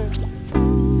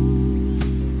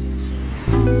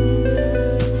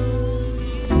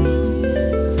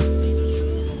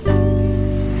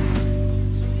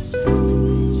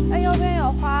右边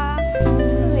有花，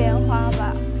是莲花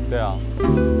吧？对啊，看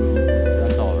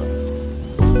到了。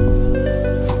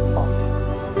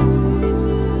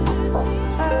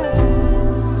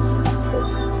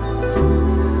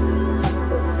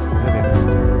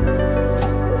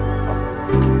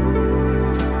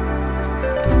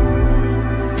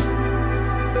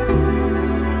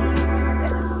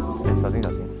小心，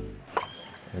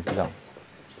就这样，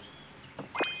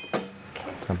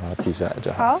这样把它提起来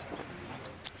就好。好。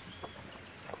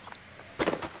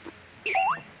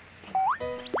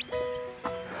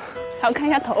还要看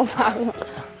一下头发吗？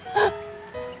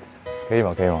可以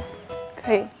吗？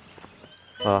可以。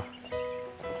啊。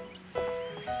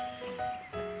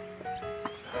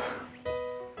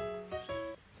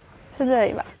是这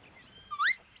里吧？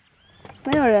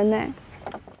没有人呢。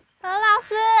何老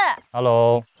师。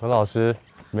Hello， 何老师，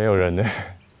没有人呢。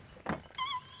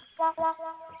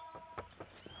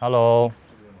Hello。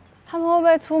他们会不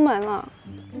会出门了？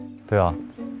对啊。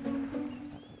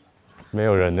没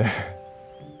有人呢。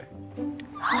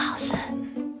何老师。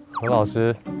何老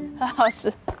师。何老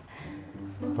师。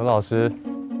何老师。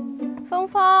峰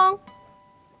峰。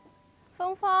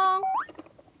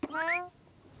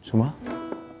什么？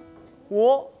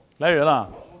我来人了。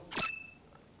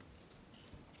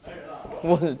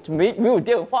我没有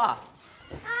电话。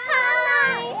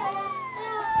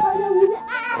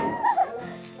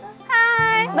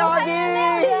嗨，娜迪。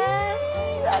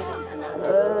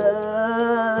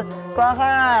光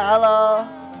汉 ，Hello。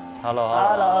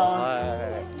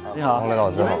你好，洪磊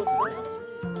老师好。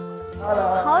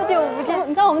好久不见，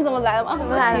你知道我们怎么来的吗？我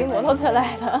们骑摩托车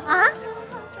来的啊！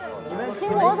骑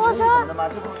摩托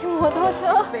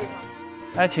车。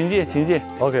哎，请进。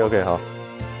OK， 好。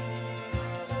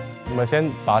我们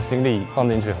先把行李放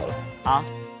进去好了。好。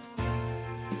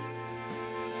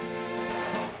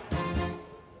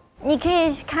你可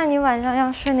以看你晚上要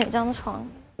睡哪张床。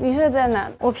你睡在哪？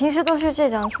我平时都睡这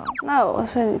张床。那我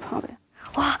睡你旁边。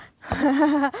哇，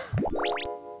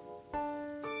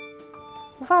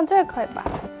我放这可以吧？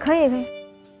可以可以。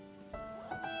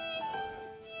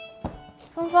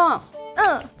芳芳，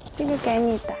这个给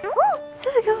你的。这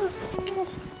是给我的，谢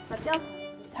谢。好掉。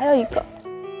还有一个。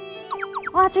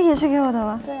哇，这也是给我的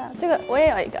吗？对啊，这个我也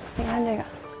有一个。你看这个，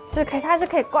这可以，它是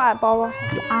可以挂在包包上。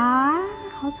啊，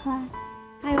好可爱。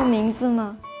它有名字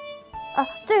吗？啊，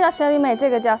这个雪里美，这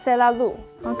个叫塞拉露，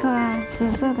好可爱，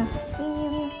紫色的。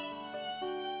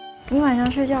你晚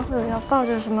上睡觉会有要抱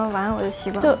着什么玩偶的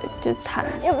习惯吗？就躺，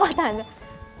也不躺着。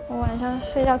我晚上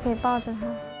睡觉可以抱着它。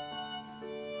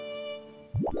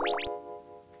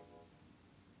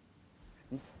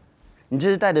你这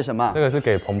是带的什么？这个是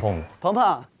给鹏鹏的。鹏鹏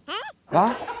啊？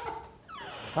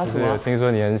就是听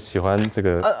说你很喜欢这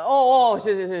个。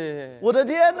谢谢。我的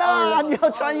天哪，你要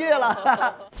穿越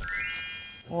了！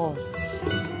哦，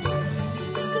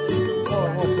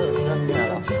这真厉害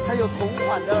了！还有同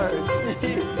款的耳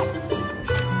机。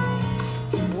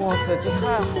哇塞，这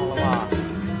太好了吧！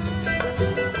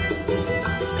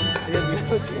哎呀，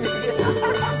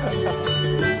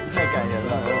太感人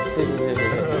了！谢谢。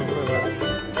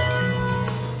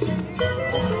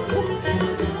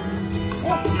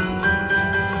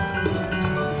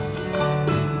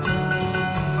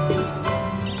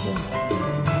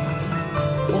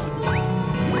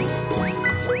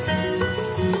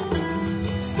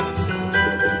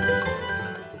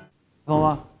芳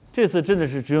芳，这次真的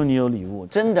是只有你有礼物，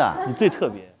真的，你最特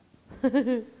别。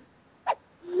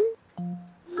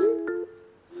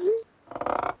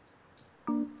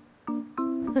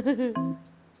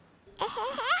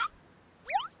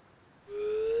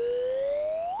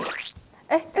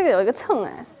哎，这个有一个秤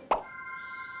哎。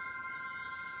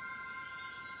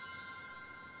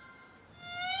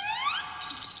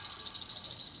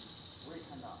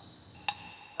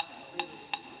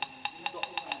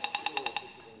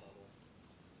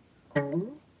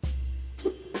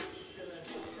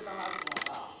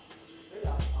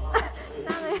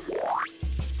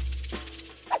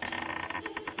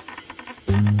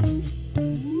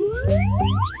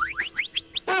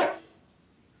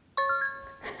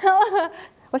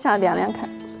我想量量看，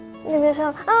那边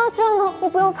上啊，这样的我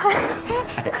不要拍。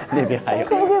那边还有。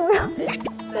可以不要。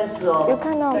但是哦，有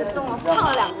看到吗？我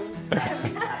胖了2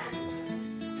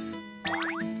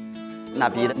那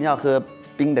逼的，你要喝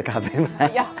冰的咖啡吗？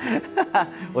要。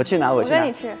我去拿，我去拿。跟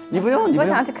你去。你不用，我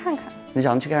想去看看。你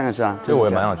想去看看是吧？这我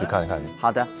也蛮想去看看的。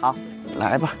好的，好，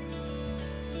来吧。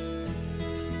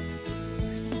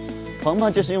鹏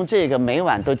鹏就是用这个每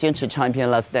晚都坚持唱一篇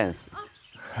《Last Dance》，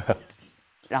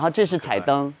然后这是彩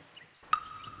灯。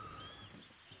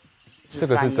这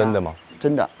个是真的吗？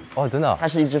真的。哦，真的啊。它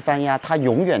是一只翻鸭，它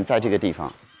永远在这个地方。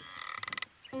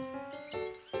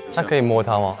那可以摸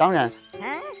它吗？当然。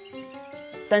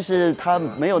但是它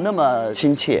没有那么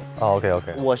亲切。哦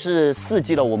 ，OK。我是4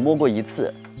季了，我摸过1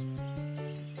次。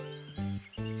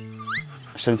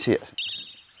生气。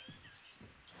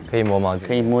可以摸吗？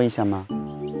可以摸一下吗？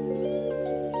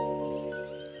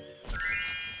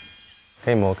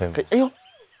可以摸，可以。哎呦！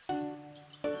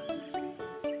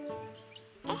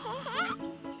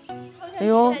哎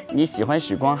呦，你喜欢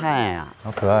许光汉呀？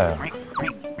好可爱啊！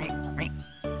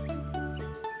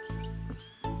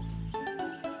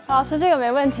老师，这个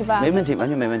没问题吧？没问题，完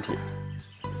全没问题。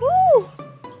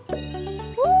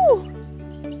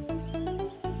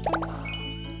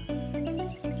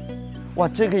哇，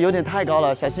这个有点太高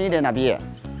了，小心一点，哪比。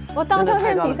我当照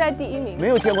片比赛第1名。没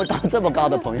有见过当这么高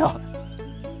的朋友。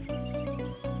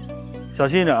小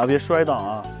心一点啊，别摔倒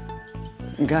啊！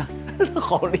你看，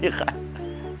好厉害，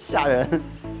吓人。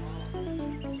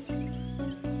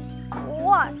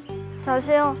哇，小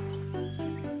心哦。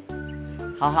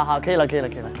好，可以了。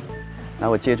来，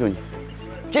我接住你，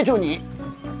接住你。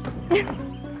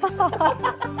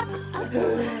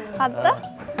好的。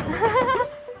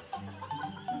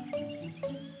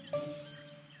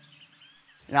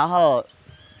然后，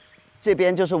这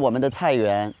边就是我们的菜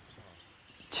园，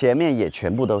前面也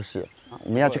全部都是。我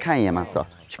们要去看一眼吗？走，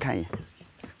去看一眼。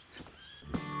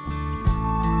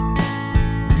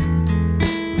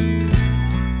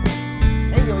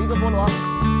哎，有一个菠萝。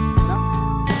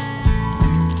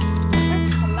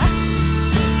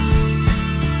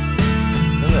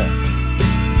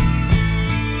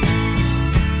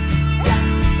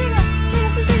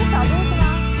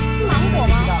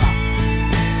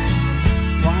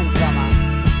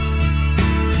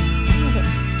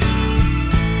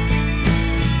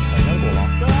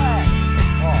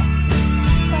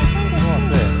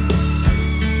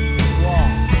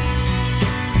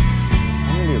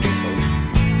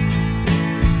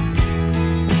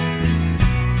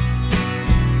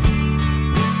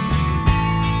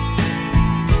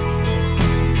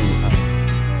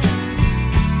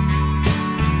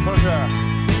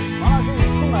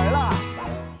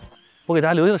我给大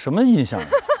家留下了什么印象？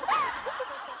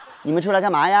你们出来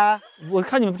干嘛呀？我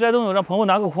看你们摘东西，让朋友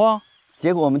拿个筐，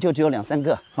结果我们就只有2、3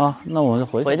个啊。那我就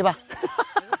回去吧。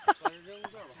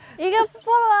一个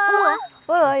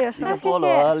菠萝有什么？菠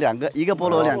萝2个，一个菠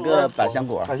萝2个百香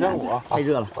果。百香果太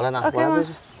热了，我来拿。OK 吗？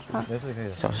好，没事可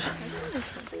以。小心，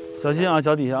小心啊，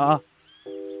脚底下啊。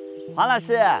黄老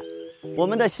师，我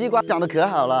们的西瓜长得可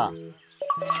好了。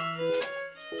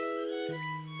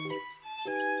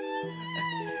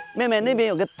妹妹那边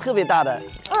有个特别大的。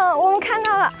我们看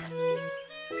到了。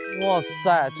哇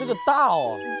塞，这个大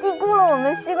哦！低估了我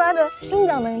们西瓜的生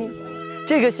长能力。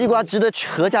这个西瓜值得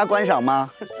阖家观赏吗？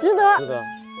值得。值得。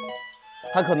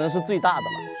它可能是最大的了。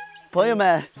朋友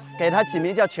们，给它起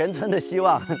名叫全村的希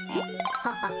望。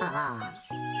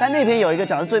但那边有一个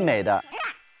长得最美的，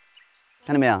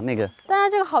看到没有？那个。但是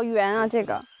这个好圆啊，这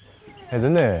个。哎，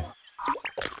真的。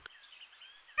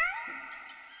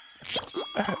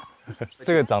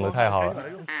这个长得太好了。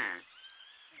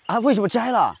啊？为什么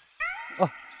摘了？哦。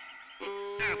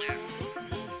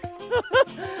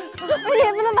你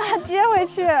也不能把它接回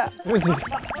去。对不起，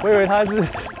我以为它是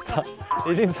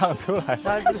已经长出来。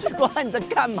许光汉，你在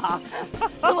干嘛？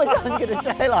这么想你给它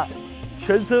摘了。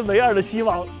全村唯二的希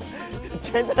望，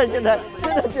全村现在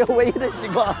真的只有唯一的希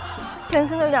望。全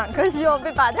村的2颗希望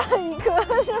被拔掉了1颗。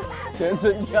全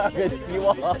村第2个希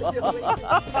望。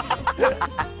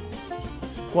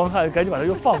光汉赶紧把它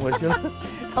又放回去了。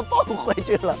他放回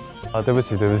去了。啊，对不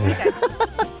起，对不起。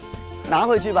拿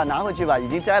回去吧，拿回去吧，已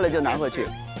经摘了就拿回去。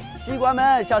西瓜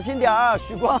们小心点儿，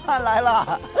许光汉来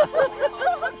了。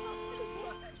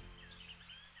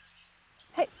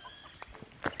嘿，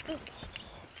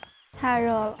太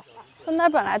热了。这那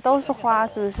本来都是花，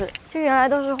是不是？就原来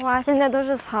都是花，现在都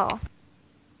是草。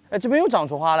哎，这边又长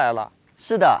出花来了。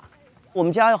是的，我们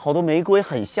家有好多玫瑰，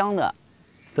很香的。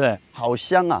对，好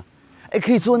香啊！哎，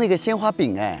可以做那个鲜花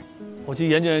饼哎。我去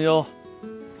研究研究。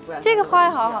这个花也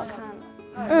好好看。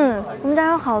我们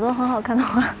家有好多很好看的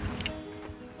花。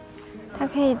它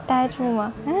可以待住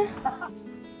吗？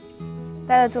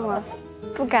待得住吗？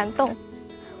不敢动，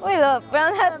为了不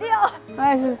让它掉。我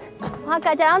也是。我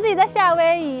假装自己在夏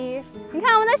威夷。你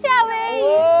看我们在夏威夷。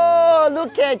哦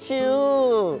 ，Look at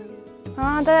you！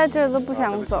 啊，待在这都不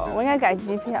想走，我应该改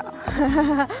机票。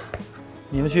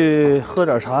你们去喝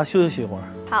点茶，休息一会儿。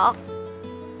好。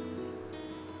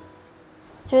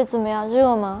觉得怎么样？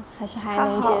热吗？还是还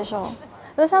能接受？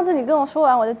就上次你跟我说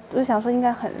完，我就想说应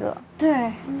该很热。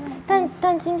对，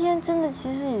但今天真的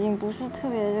其实已经不是特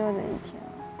别热的一天了。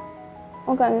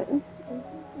我感觉，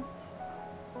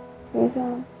等一下。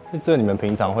这你们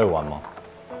平常会玩吗？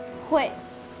会，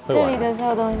这里的所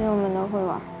有东西我们都会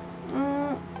玩。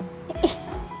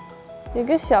有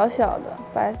个小小的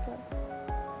白色的。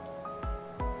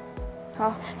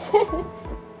好，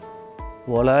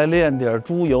我来炼点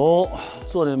猪油，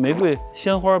做这玫瑰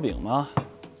鲜花饼嘛。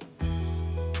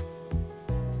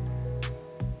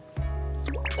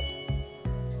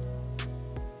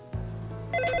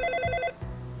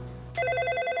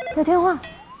有电话。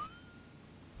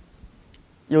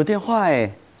有电话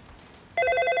哎。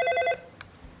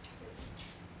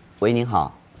喂，您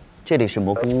好，这里是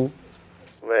蘑菇屋。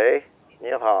喂，你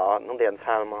好，能点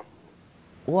菜了吗？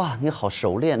哇，你好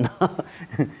熟练呢，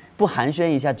不寒暄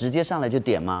一下，直接上来就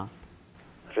点吗？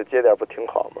直接点不挺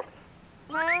好吗？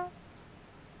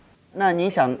那你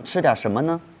想吃点什么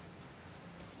呢？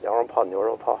羊肉泡、牛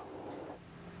肉泡。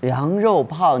羊肉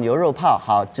泡、牛肉泡，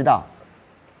好，知道。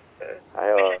还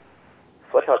有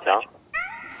佛跳墙。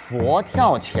佛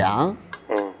跳墙。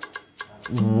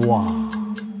哇。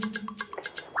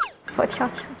佛跳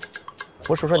墙。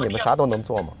不是说你们啥都能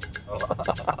做吗？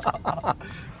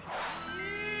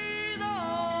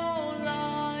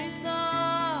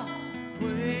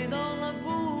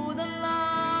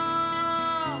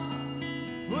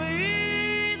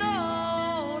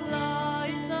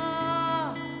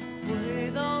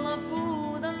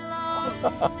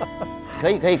可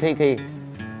以，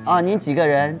啊，您几个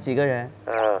人？几个人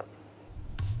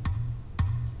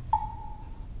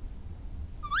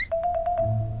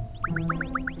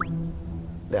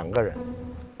？2个人。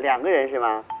2个人是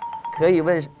吗？可以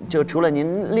问，就除了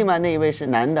您，另外那一位是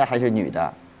男的还是女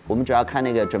的？我们主要看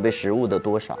那个准备食物的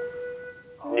多少。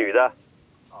女的。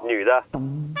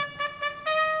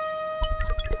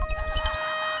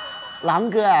狼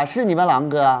哥啊，是你们狼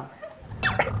哥啊？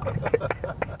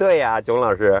对呀，囧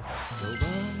老师。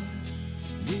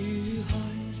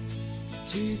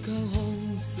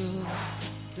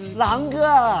狼哥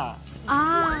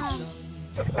啊！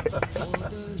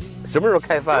什么时候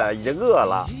开饭啊？已经饿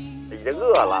了。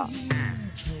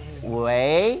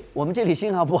喂，我们这里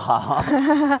信号不好。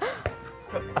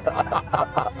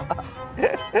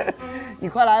你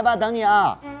快来吧，等你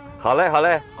啊。好嘞，好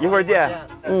嘞，一会儿见。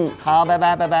嗯，好，拜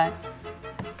拜，拜拜。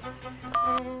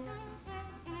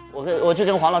我去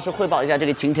跟黄老师汇报一下这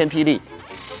个晴天霹雳。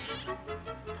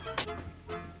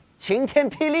晴天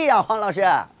霹雳啊，黄老师。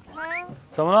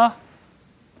怎么了？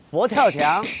佛跳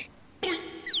墙。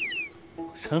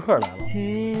陈赫来了。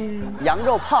羊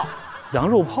肉泡。羊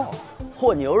肉泡。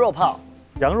或牛肉泡。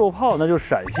羊肉泡那就是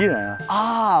陕西人啊。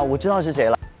啊，我知道是谁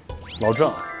了。老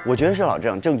郑，我觉得是老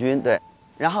郑，郑钧对。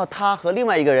然后他和另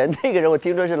外一个人，那个人我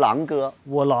听说是狼哥。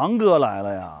我狼哥来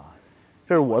了呀，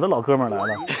这是我的老哥们来了。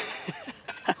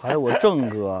还有我郑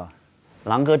哥，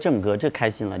狼哥、郑哥，这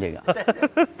开心了这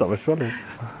个。怎么说呢？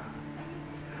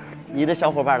你的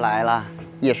小伙伴来了，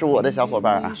也是我的小伙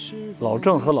伴啊。老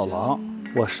郑和老狼，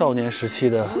我少年时期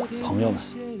的朋友们，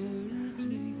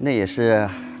那也是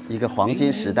一个黄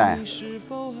金时代。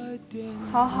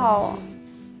好好哦。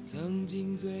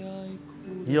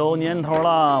有年头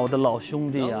了，我的老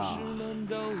兄弟呀！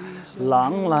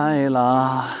狼来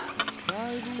了。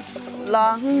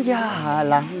狼呀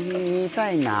狼，你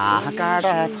在哪嘎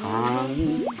达藏？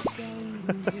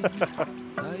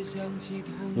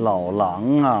老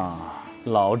狼啊，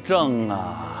老郑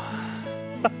啊，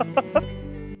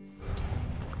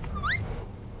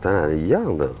咱俩是一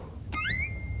样的。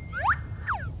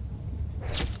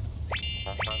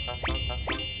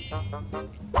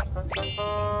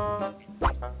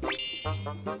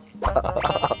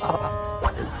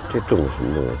这种什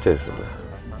么东西？这是什么？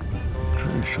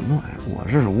这什么玩意儿？我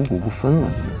这是五谷不分了。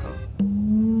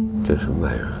这什么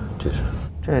玩意儿？这是？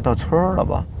这也到村儿了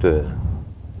吧？对。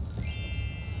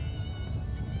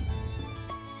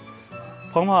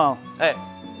鹏鹏，哎，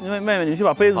妹妹，你去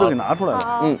把杯子都给拿出来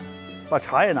了。嗯，把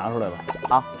茶也拿出来了。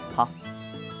好，好。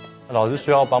老师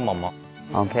需要帮忙吗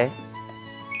 ？OK。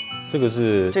这个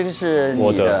是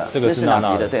你的，这个是娜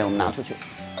娜的，对，我们拿出去。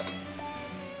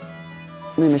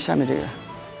妹妹，下面这个。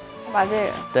我把这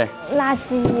个。对。垃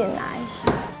圾也拿一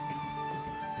下。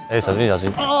哎，小心小心！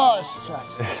哦，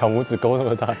小拇指勾那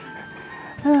么大。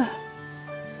嗯。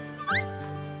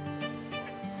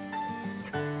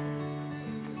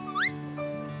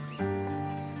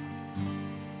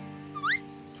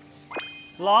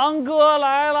狼哥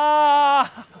来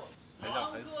啦！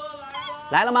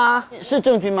来了吗？是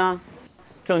郑钧吗？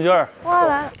郑钧儿。哇，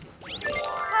来了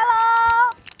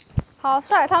 ！Hello， 好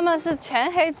帅，他们是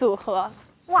全黑组合，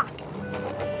哇！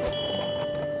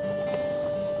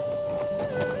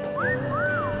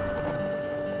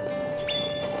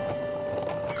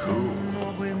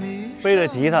背着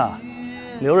吉他，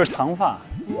留着长发。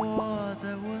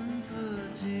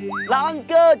狼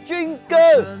哥、军哥。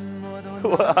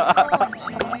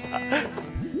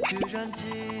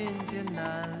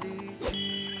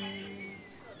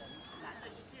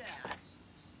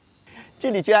这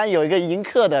里居然有一个迎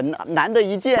客的，难得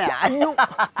一见啊！哎呦，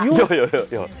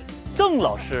有，郑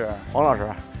老师、黄老师，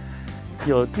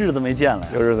有日子没见了，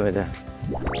有日子没见，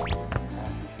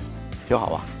挺好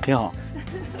吧？挺好。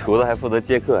厨子还负责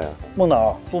接客呀。孟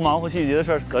导不忙活细节的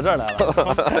事儿，搁这儿来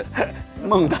了。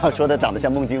孟导说的长得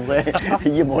像孟京辉，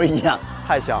一模一样，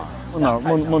太像了。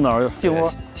孟导进屋，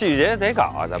细节得搞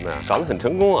啊，咱们搞得很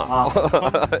成功啊！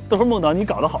都是孟导你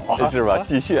搞得好啊，是吧？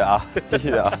继续啊，继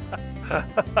续啊！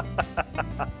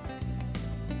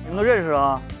你们都认识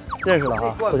啊？认识了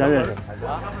啊，互相认识。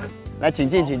来，请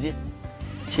进，请进，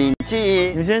请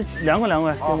进。你们先凉快凉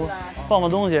快，进屋放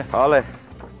东西。好嘞。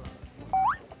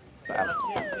来了。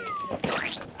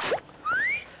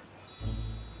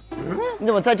你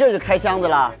怎么在这儿就开箱子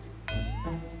了？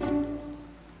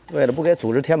为了不给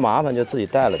组织添麻烦，就自己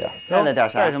带了点。带了点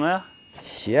啥？带什么呀？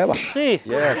鞋吧。嘿，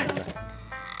鞋。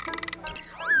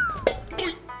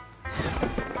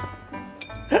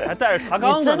还带着茶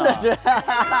缸子呢。真的是。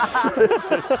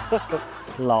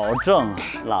老郑，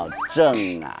老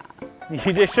郑啊！你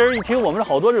这声儿一听，我们是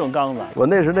好多这种缸子。我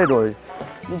那是那种，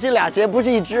你这俩鞋不是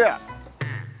一只。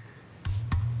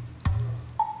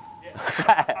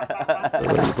嗨，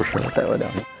不是，带我两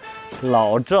个。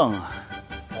老郑，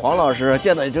黄老师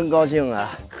见到你真高兴啊！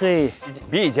嘿，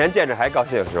比以前见着还高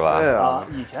兴是吧？对啊，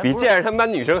以前比见着他们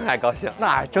班女生还高兴。那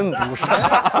还真不是。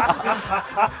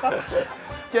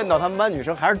见到他们班女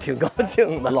生还是挺高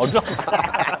兴的。老郑，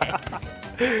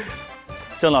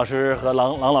郑老师和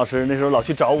郎老师那时候老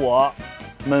去找我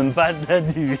们班的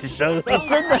女生，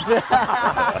真的是。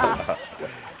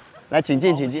来，请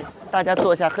进，请进，大家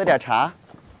坐下喝点茶。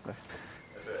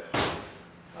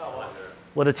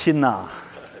我的亲呐，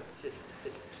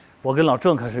我跟老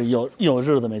郑可是有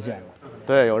日子没见了。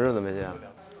对，有日子没见了。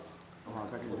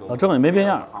老郑也没变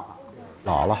样，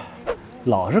老了，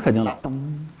老是肯定老。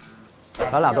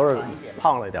咱俩都是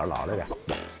胖了一点，老了一点。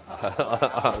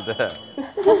对。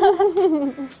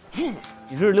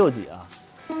你是6几啊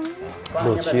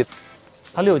？67。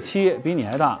他67，比你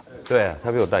还大。对，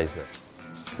他比我大1岁。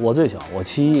我最小，我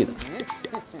71的。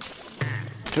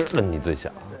知道你最小。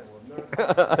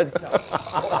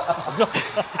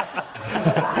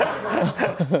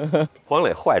黄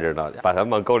磊坏着呢，把他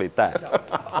往沟里带。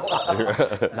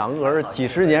狼哥几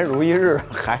十年如一日，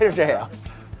还是这样。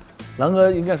狼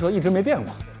哥应该说一直没变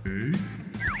过。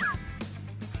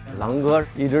狼哥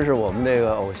一直是我们这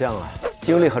个偶像啊，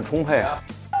精力很充沛啊。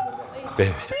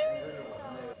别。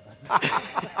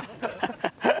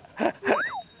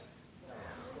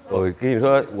我跟你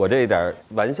说，我这一点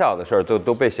玩笑的事儿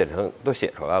都被写出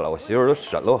来了，我媳妇儿都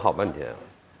审了我好半天。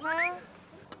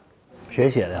谁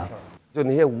写的呀？就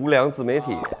那些无良自媒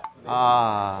体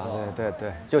啊，对，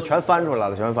就全翻出来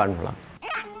了，全翻出来了。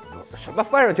什么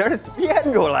翻上全是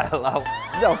编出来了，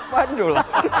叫翻出来。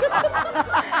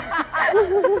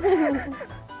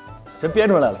全编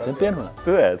出来了，全编出来了。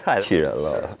对，太气人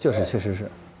了。就是，确实是，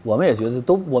我们也觉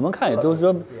得我们看也都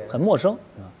说很陌生，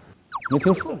没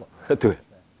听说过。对。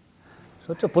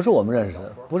说这不是我们认识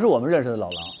的，不是我们认识的老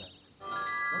狼，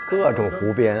各种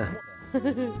胡编，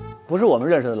不是我们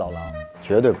认识的老狼，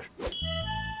绝对不是，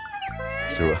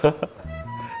是吧？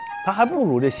他还不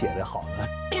如这写的好呢。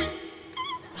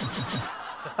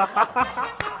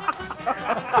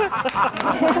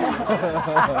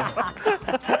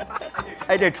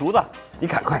哎，这厨子，你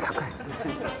赶快，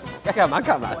该干嘛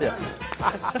干嘛去。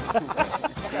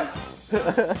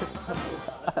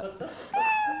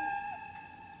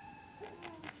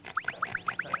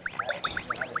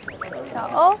小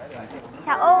欧，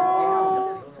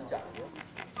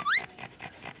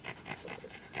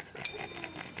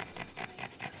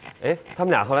哎，他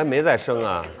们俩后来没再生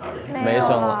啊？没生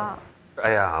了。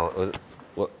哎呀，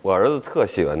我儿子特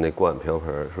喜欢那锅碗瓢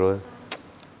盆，说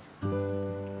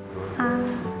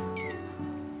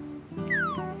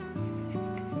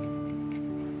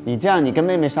你这样，你跟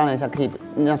妹妹商量一下，可以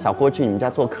让小郭去你们家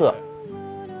做客。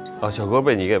哦，小郭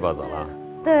被你给抱走了。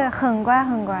对，很乖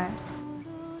很乖。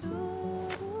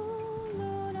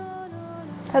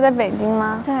他在北京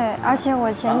吗？对，而且我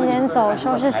前几天走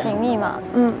收拾行李嘛，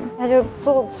他就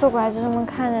坐过来就这么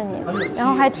看着你，然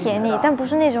后还舔你，但不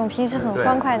是那种平时很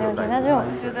欢快的那种舔，他这种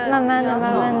慢慢的、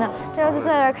然后就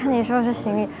在那看你收拾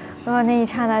行李，然后那一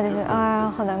刹那就是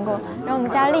啊，好难过。然后我们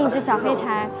家另一只小黑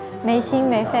柴没心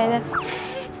没肺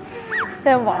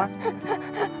在玩。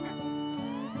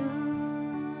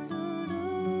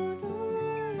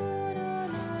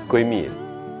闺蜜，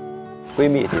你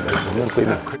们闺蜜，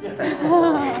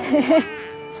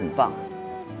很棒。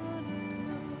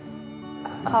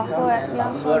好喝哎，你要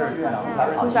喝？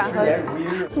不敢喝。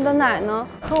你的奶呢？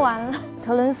喝完了。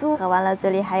特仑苏喝完了，嘴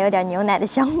里还有点牛奶的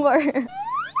香味儿。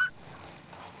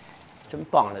真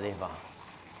棒的地方。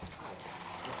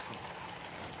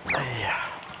哎呀，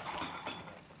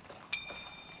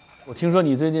我听说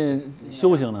你最近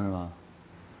修行了是吧？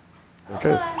我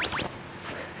这。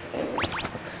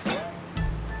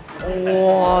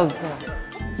哇塞，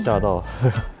吓到，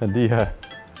很厉害。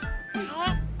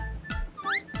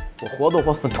我活动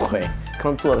腿，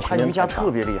刚做的时间。他瑜伽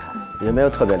特别厉害，也没有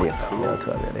特别厉害，没有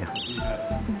特别厉害。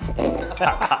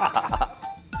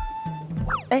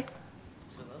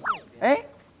哎，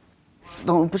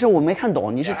懂不是我没看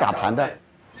懂，你是咋盘的？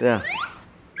这样。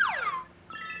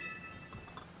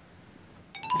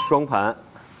双盘。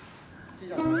这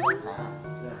叫双盘啊。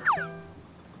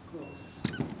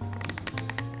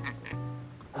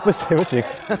不行，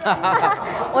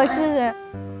我试试。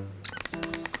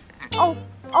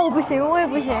哦，不行，我也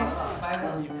不行。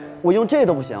我用这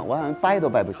都不行，我好像掰都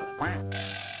掰不行。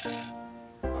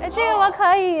哎，这个我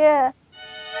可以。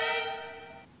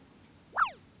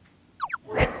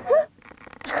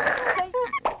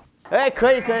哎，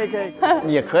可以，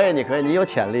你可以，你有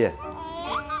潜力，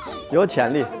有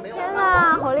潜力。天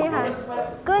哪，好厉害！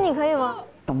哥，你可以吗？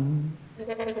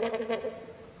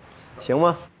行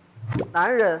吗？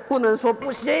男人不能说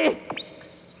不行。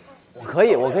我可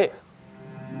以。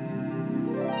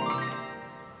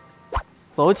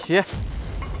走起。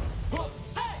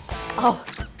哦。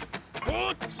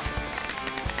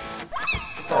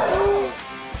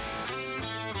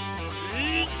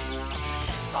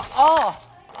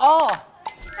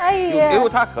哎呀！呦，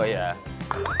他可以。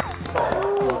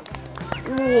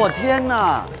我天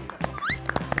哪！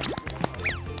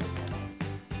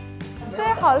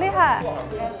对，好厉害。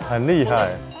很厉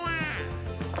害。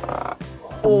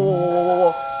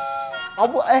我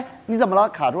不，哎，你怎么了？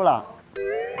卡住了。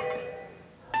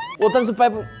我但是掰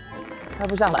不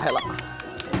下来了。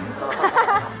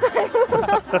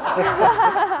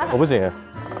我不行。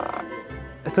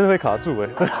真会卡住哎！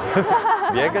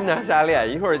别跟他瞎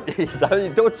练，一会儿咱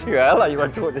们都瘸了，一会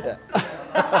儿出去。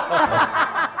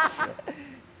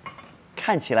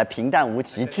看起来平淡无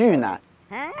奇，巨难。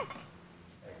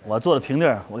我坐的平地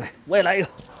儿，我也来一个。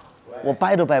我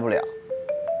掰都掰不了。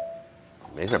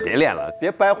没事，别练了，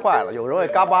别掰坏了，有时候会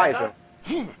嘎巴一声。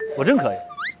我真可以。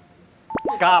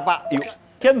嘎巴，哟，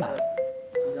天盘。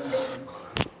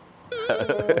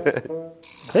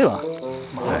可以吧？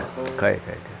对，可以。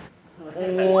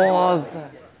哇塞！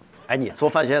哎，你做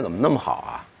饭现在怎么那么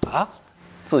好啊？啊，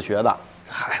自学的？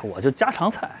嗨，我就家常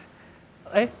菜。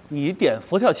哎，你点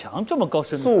佛跳墙这么高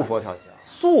深？素佛跳墙。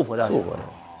素佛跳墙。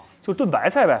就炖白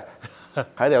菜呗，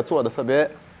还得做的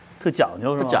特讲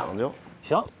究是吧？讲究。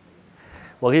行，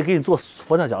我可以给你做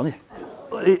佛跳墙去。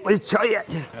我瞧一眼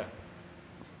去。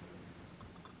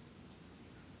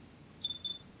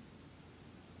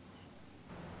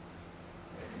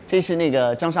这是那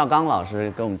个张绍刚老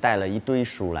师给我们带了一堆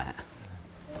书来，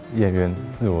演员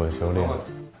自我修炼。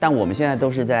但我们现在都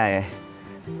是在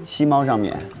七猫上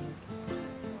面，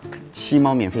七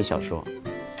猫免费小说。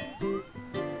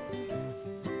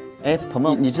哎，鹏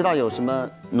鹏，你知道有什么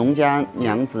农家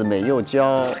娘子美又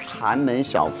娇、寒门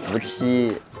小夫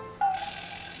妻？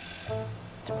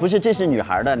不是，这是女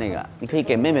孩的那个，你可以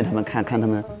给妹妹她们看看，她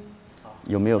们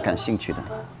有没有感兴趣的。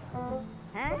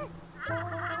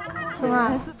是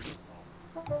吗？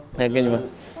来给你们，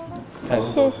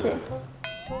谢谢。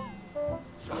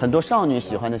很多少女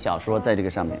喜欢的小说在这个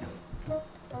上面。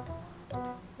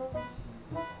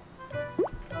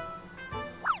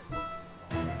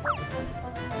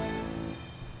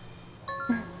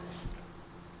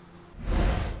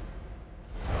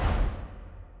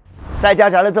在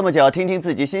家宅了这么久，听听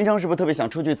自己心声，是不是特别想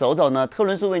出去走走呢？特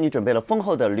仑苏为你准备了丰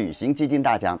厚的旅行基金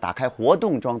大奖，打开活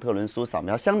动装特仑苏，扫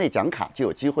描箱内奖卡就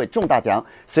有机会中大奖，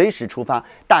随时出发，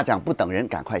大奖不等人，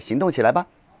赶快行动起来吧！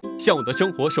向往的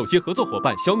生活首席合作伙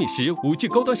伴小米10 5G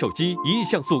高端手机，一亿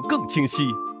像素更清晰。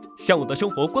向往的生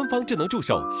活官方智能助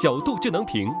手小度智能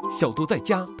屏，小度在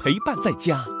家陪伴在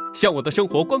家。向往的生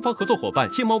活官方合作伙伴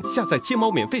亲猫，下载亲猫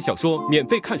免费小说，免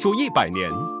费看书100年。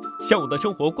向往的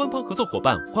生活官方合作伙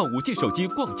伴换5G 手机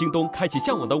逛京东，开启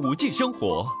向往的5G 生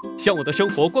活。向往的生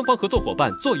活官方合作伙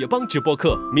伴作业帮直播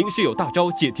课，名师有大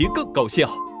招，解题更高效。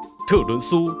特仑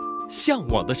苏，向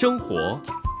往的生活，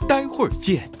待会儿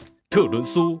见。特仑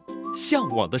苏，向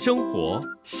往的生活，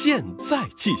现在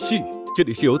继续。这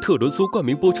里是由特仑苏冠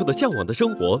名播出的《向往的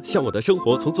生活》，向往的生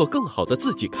活从做更好的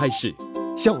自己开始。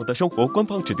向往的生活官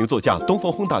方指定座驾东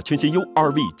风轰达全新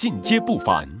URV 进阶不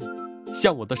凡。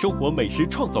向往的生活美食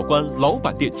创造观老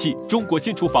板电器，中国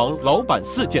新厨房老板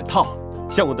4件套。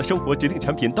向往的生活指定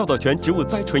产品道道全植物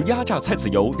甾醇压榨菜籽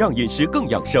油，让饮食更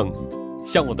养生。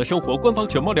向往的生活官方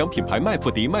犬猫粮品牌麦麸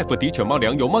迪，麦麸迪犬猫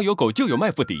粮有猫有狗就有麦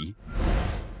麸迪。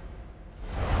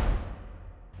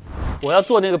我要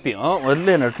做那个饼，我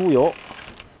炼点猪油。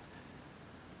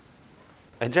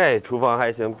哎，这厨房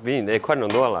还行，比你那宽敞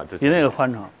多了。比那个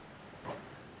宽敞。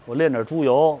我炼点猪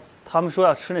油，他们说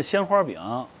要吃那鲜花饼。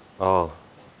哦。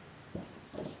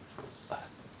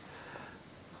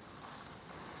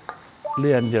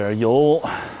炼点油。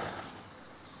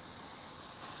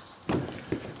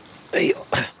哎呦！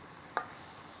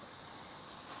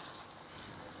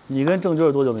你跟郑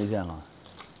钧多久没见了？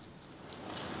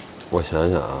我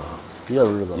想想啊，也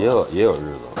有日子了，也有日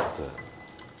子了，对。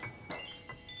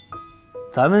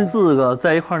咱们4个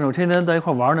在一块儿的时候，天天在一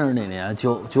块玩，那是哪年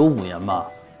？95年吧，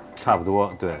差不多。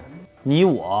对，你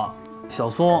我小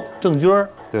松、郑钧儿，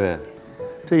对，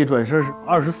这一转身是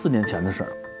24年前的事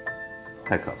儿，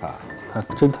太可怕了，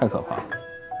真太可怕了。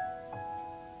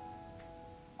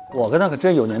我跟他可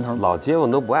真有年头，老街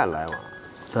坊都不爱来往，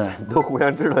对，都互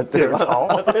相知道对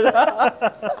吧？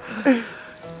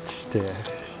对，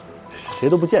谁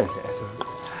都不见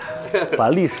谁，把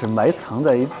历史埋藏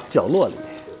在一角落里。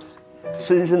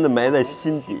深深的埋在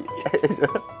心底，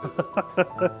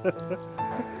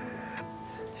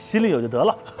心里有就得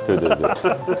了。对对对，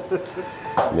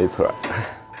没错。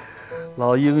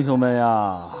老英雄们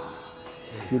呀，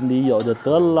心里有就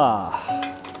得了。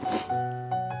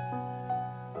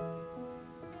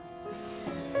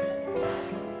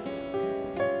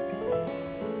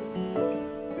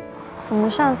我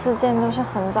们上次见都是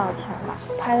很早前吧，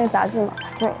拍那杂志嘛。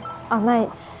对，啊，那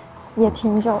也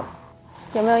挺久了。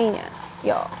有没有1年？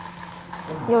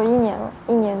有1年了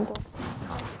，1年多。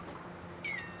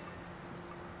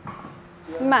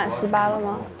你满18了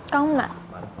吗？刚满，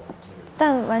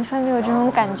但完全没有这种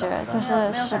感觉，就是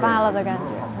18了的感觉。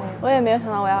我也没有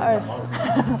想到我要20，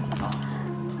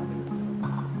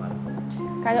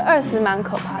感觉20蛮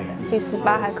可怕的，比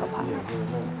18还可怕。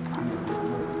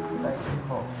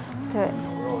对，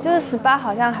就是18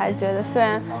好像还觉得虽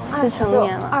然是成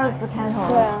年了，20开头。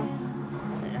对啊，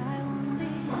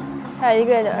还有一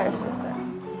个月就20岁。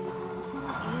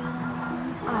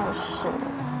20。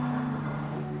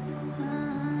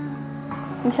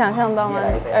你想象到吗？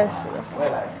你20的时候。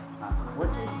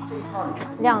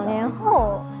2年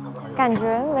后，感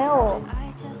觉没有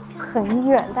很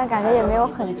远，但感觉也没有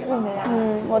很近的样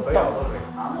子。我懂。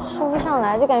说不上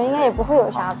来，就感觉应该也不会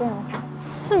有啥变化。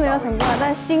是没有什么变化，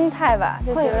但心态吧，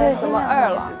就觉得怎么2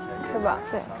了，是吧？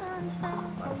对。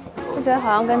就觉得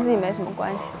好像跟自己没什么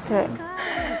关系。对。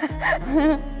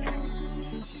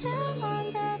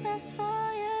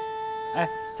哎，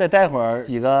再待会儿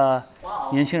几个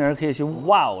年轻人可以去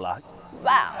哇哦了。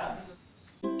哇！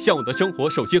向往的生活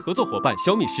首席合作伙伴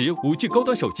小米10 5G 高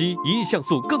端手机1亿像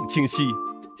素更清晰。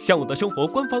向往的生活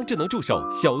官方智能助手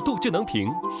小度智能屏，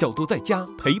小度在家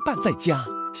陪伴在家。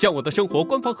向往的生活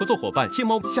官方合作伙伴亲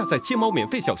猫，下载亲猫免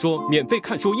费小说，免费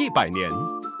看书100年。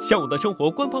向往的生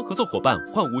活官方合作伙伴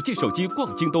换5G 手机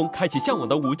逛京东，开启向往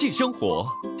的5G 生活。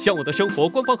向往的生活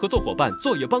官方合作伙伴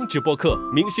作业帮直播课，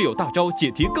名师有大招，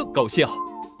解题更高效。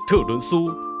特仑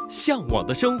苏，向往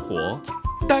的生活，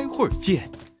待会儿见。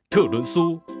特仑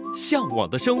苏，向往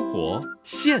的生活，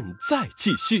现在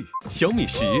继续。小米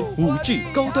10 5G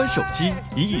高端手机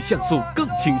，1亿像素更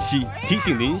清晰。提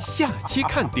醒您下期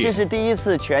看点。这是第一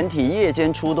次全体夜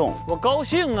间出动，我高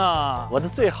兴啊！我的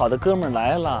最好的哥们儿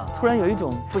来了，突然有一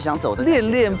种不想走的恋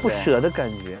恋不舍的感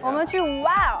觉。我们去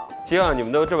哇哦！希望你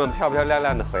们都这么漂漂亮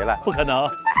亮的回来。不可能！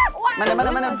慢点，慢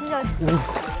点，慢点！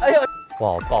哎呀，不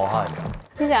好抱哈你。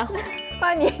你想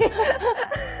换你？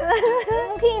我们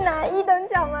可以拿1等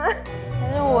奖吗？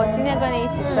反正我今天跟你一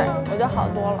起睡，我就好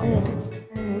多了。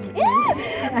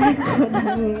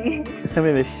看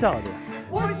妹妹笑着。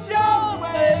我像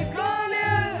每个恋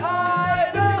爱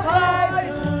的孩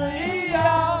子一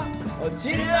样，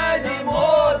亲爱的莫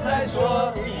再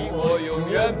说，你我永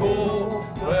远不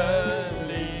分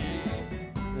离。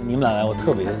你们俩来，我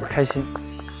特别开心。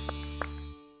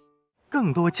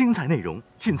更多精彩内容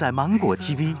尽在芒果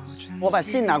TV。我把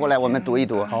信拿过来，我们读一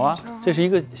读。好啊，这是一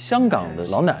个香港的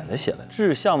老奶奶写的，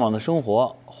致向往的生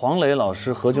活。黄磊老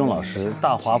师、何炅老师、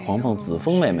大华、鹏鹏、子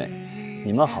枫妹妹，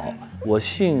你们好，我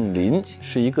姓林，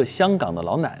是一个香港的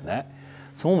老奶奶。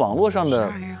从网络上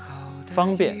的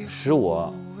方便使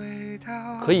我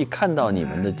可以看到你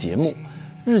们的节目，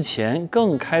日前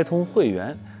更开通会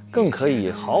员。更可以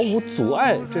毫无阻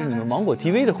碍，这是你们芒果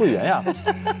TV 的会员呀，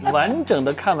完整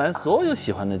的看完所有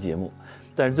喜欢的节目。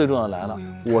但是最重要的来了，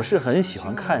我是很喜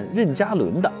欢看任嘉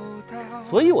伦的，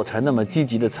所以我才那么积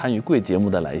极的参与贵节目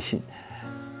的来信。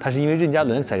他是因为任嘉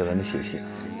伦才给咱们写信，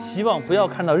希望不要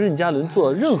看到任嘉伦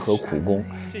做任何苦工。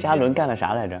嘉伦干了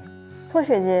啥来着？泼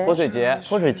水节，泼水节，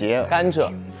泼水节，甘蔗。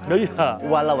哎呀，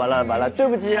完了完了完了，对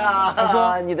不起啊！他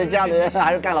说你的嘉伦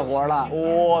还是干了活了。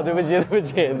哇，对不起对不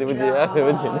起对不起对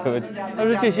不起对不起。他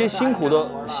说这些辛苦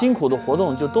的活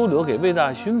动就都留给魏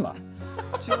大勋吧。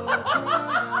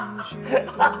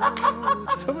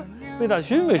这不魏大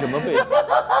勋为什么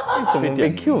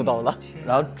被Q 到了？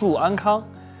然后祝安康，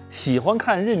喜欢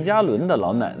看任嘉伦的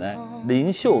老奶奶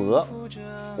林秀娥。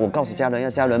我告诉嘉伦，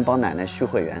要嘉伦帮奶奶续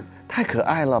会员，太可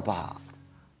爱了吧？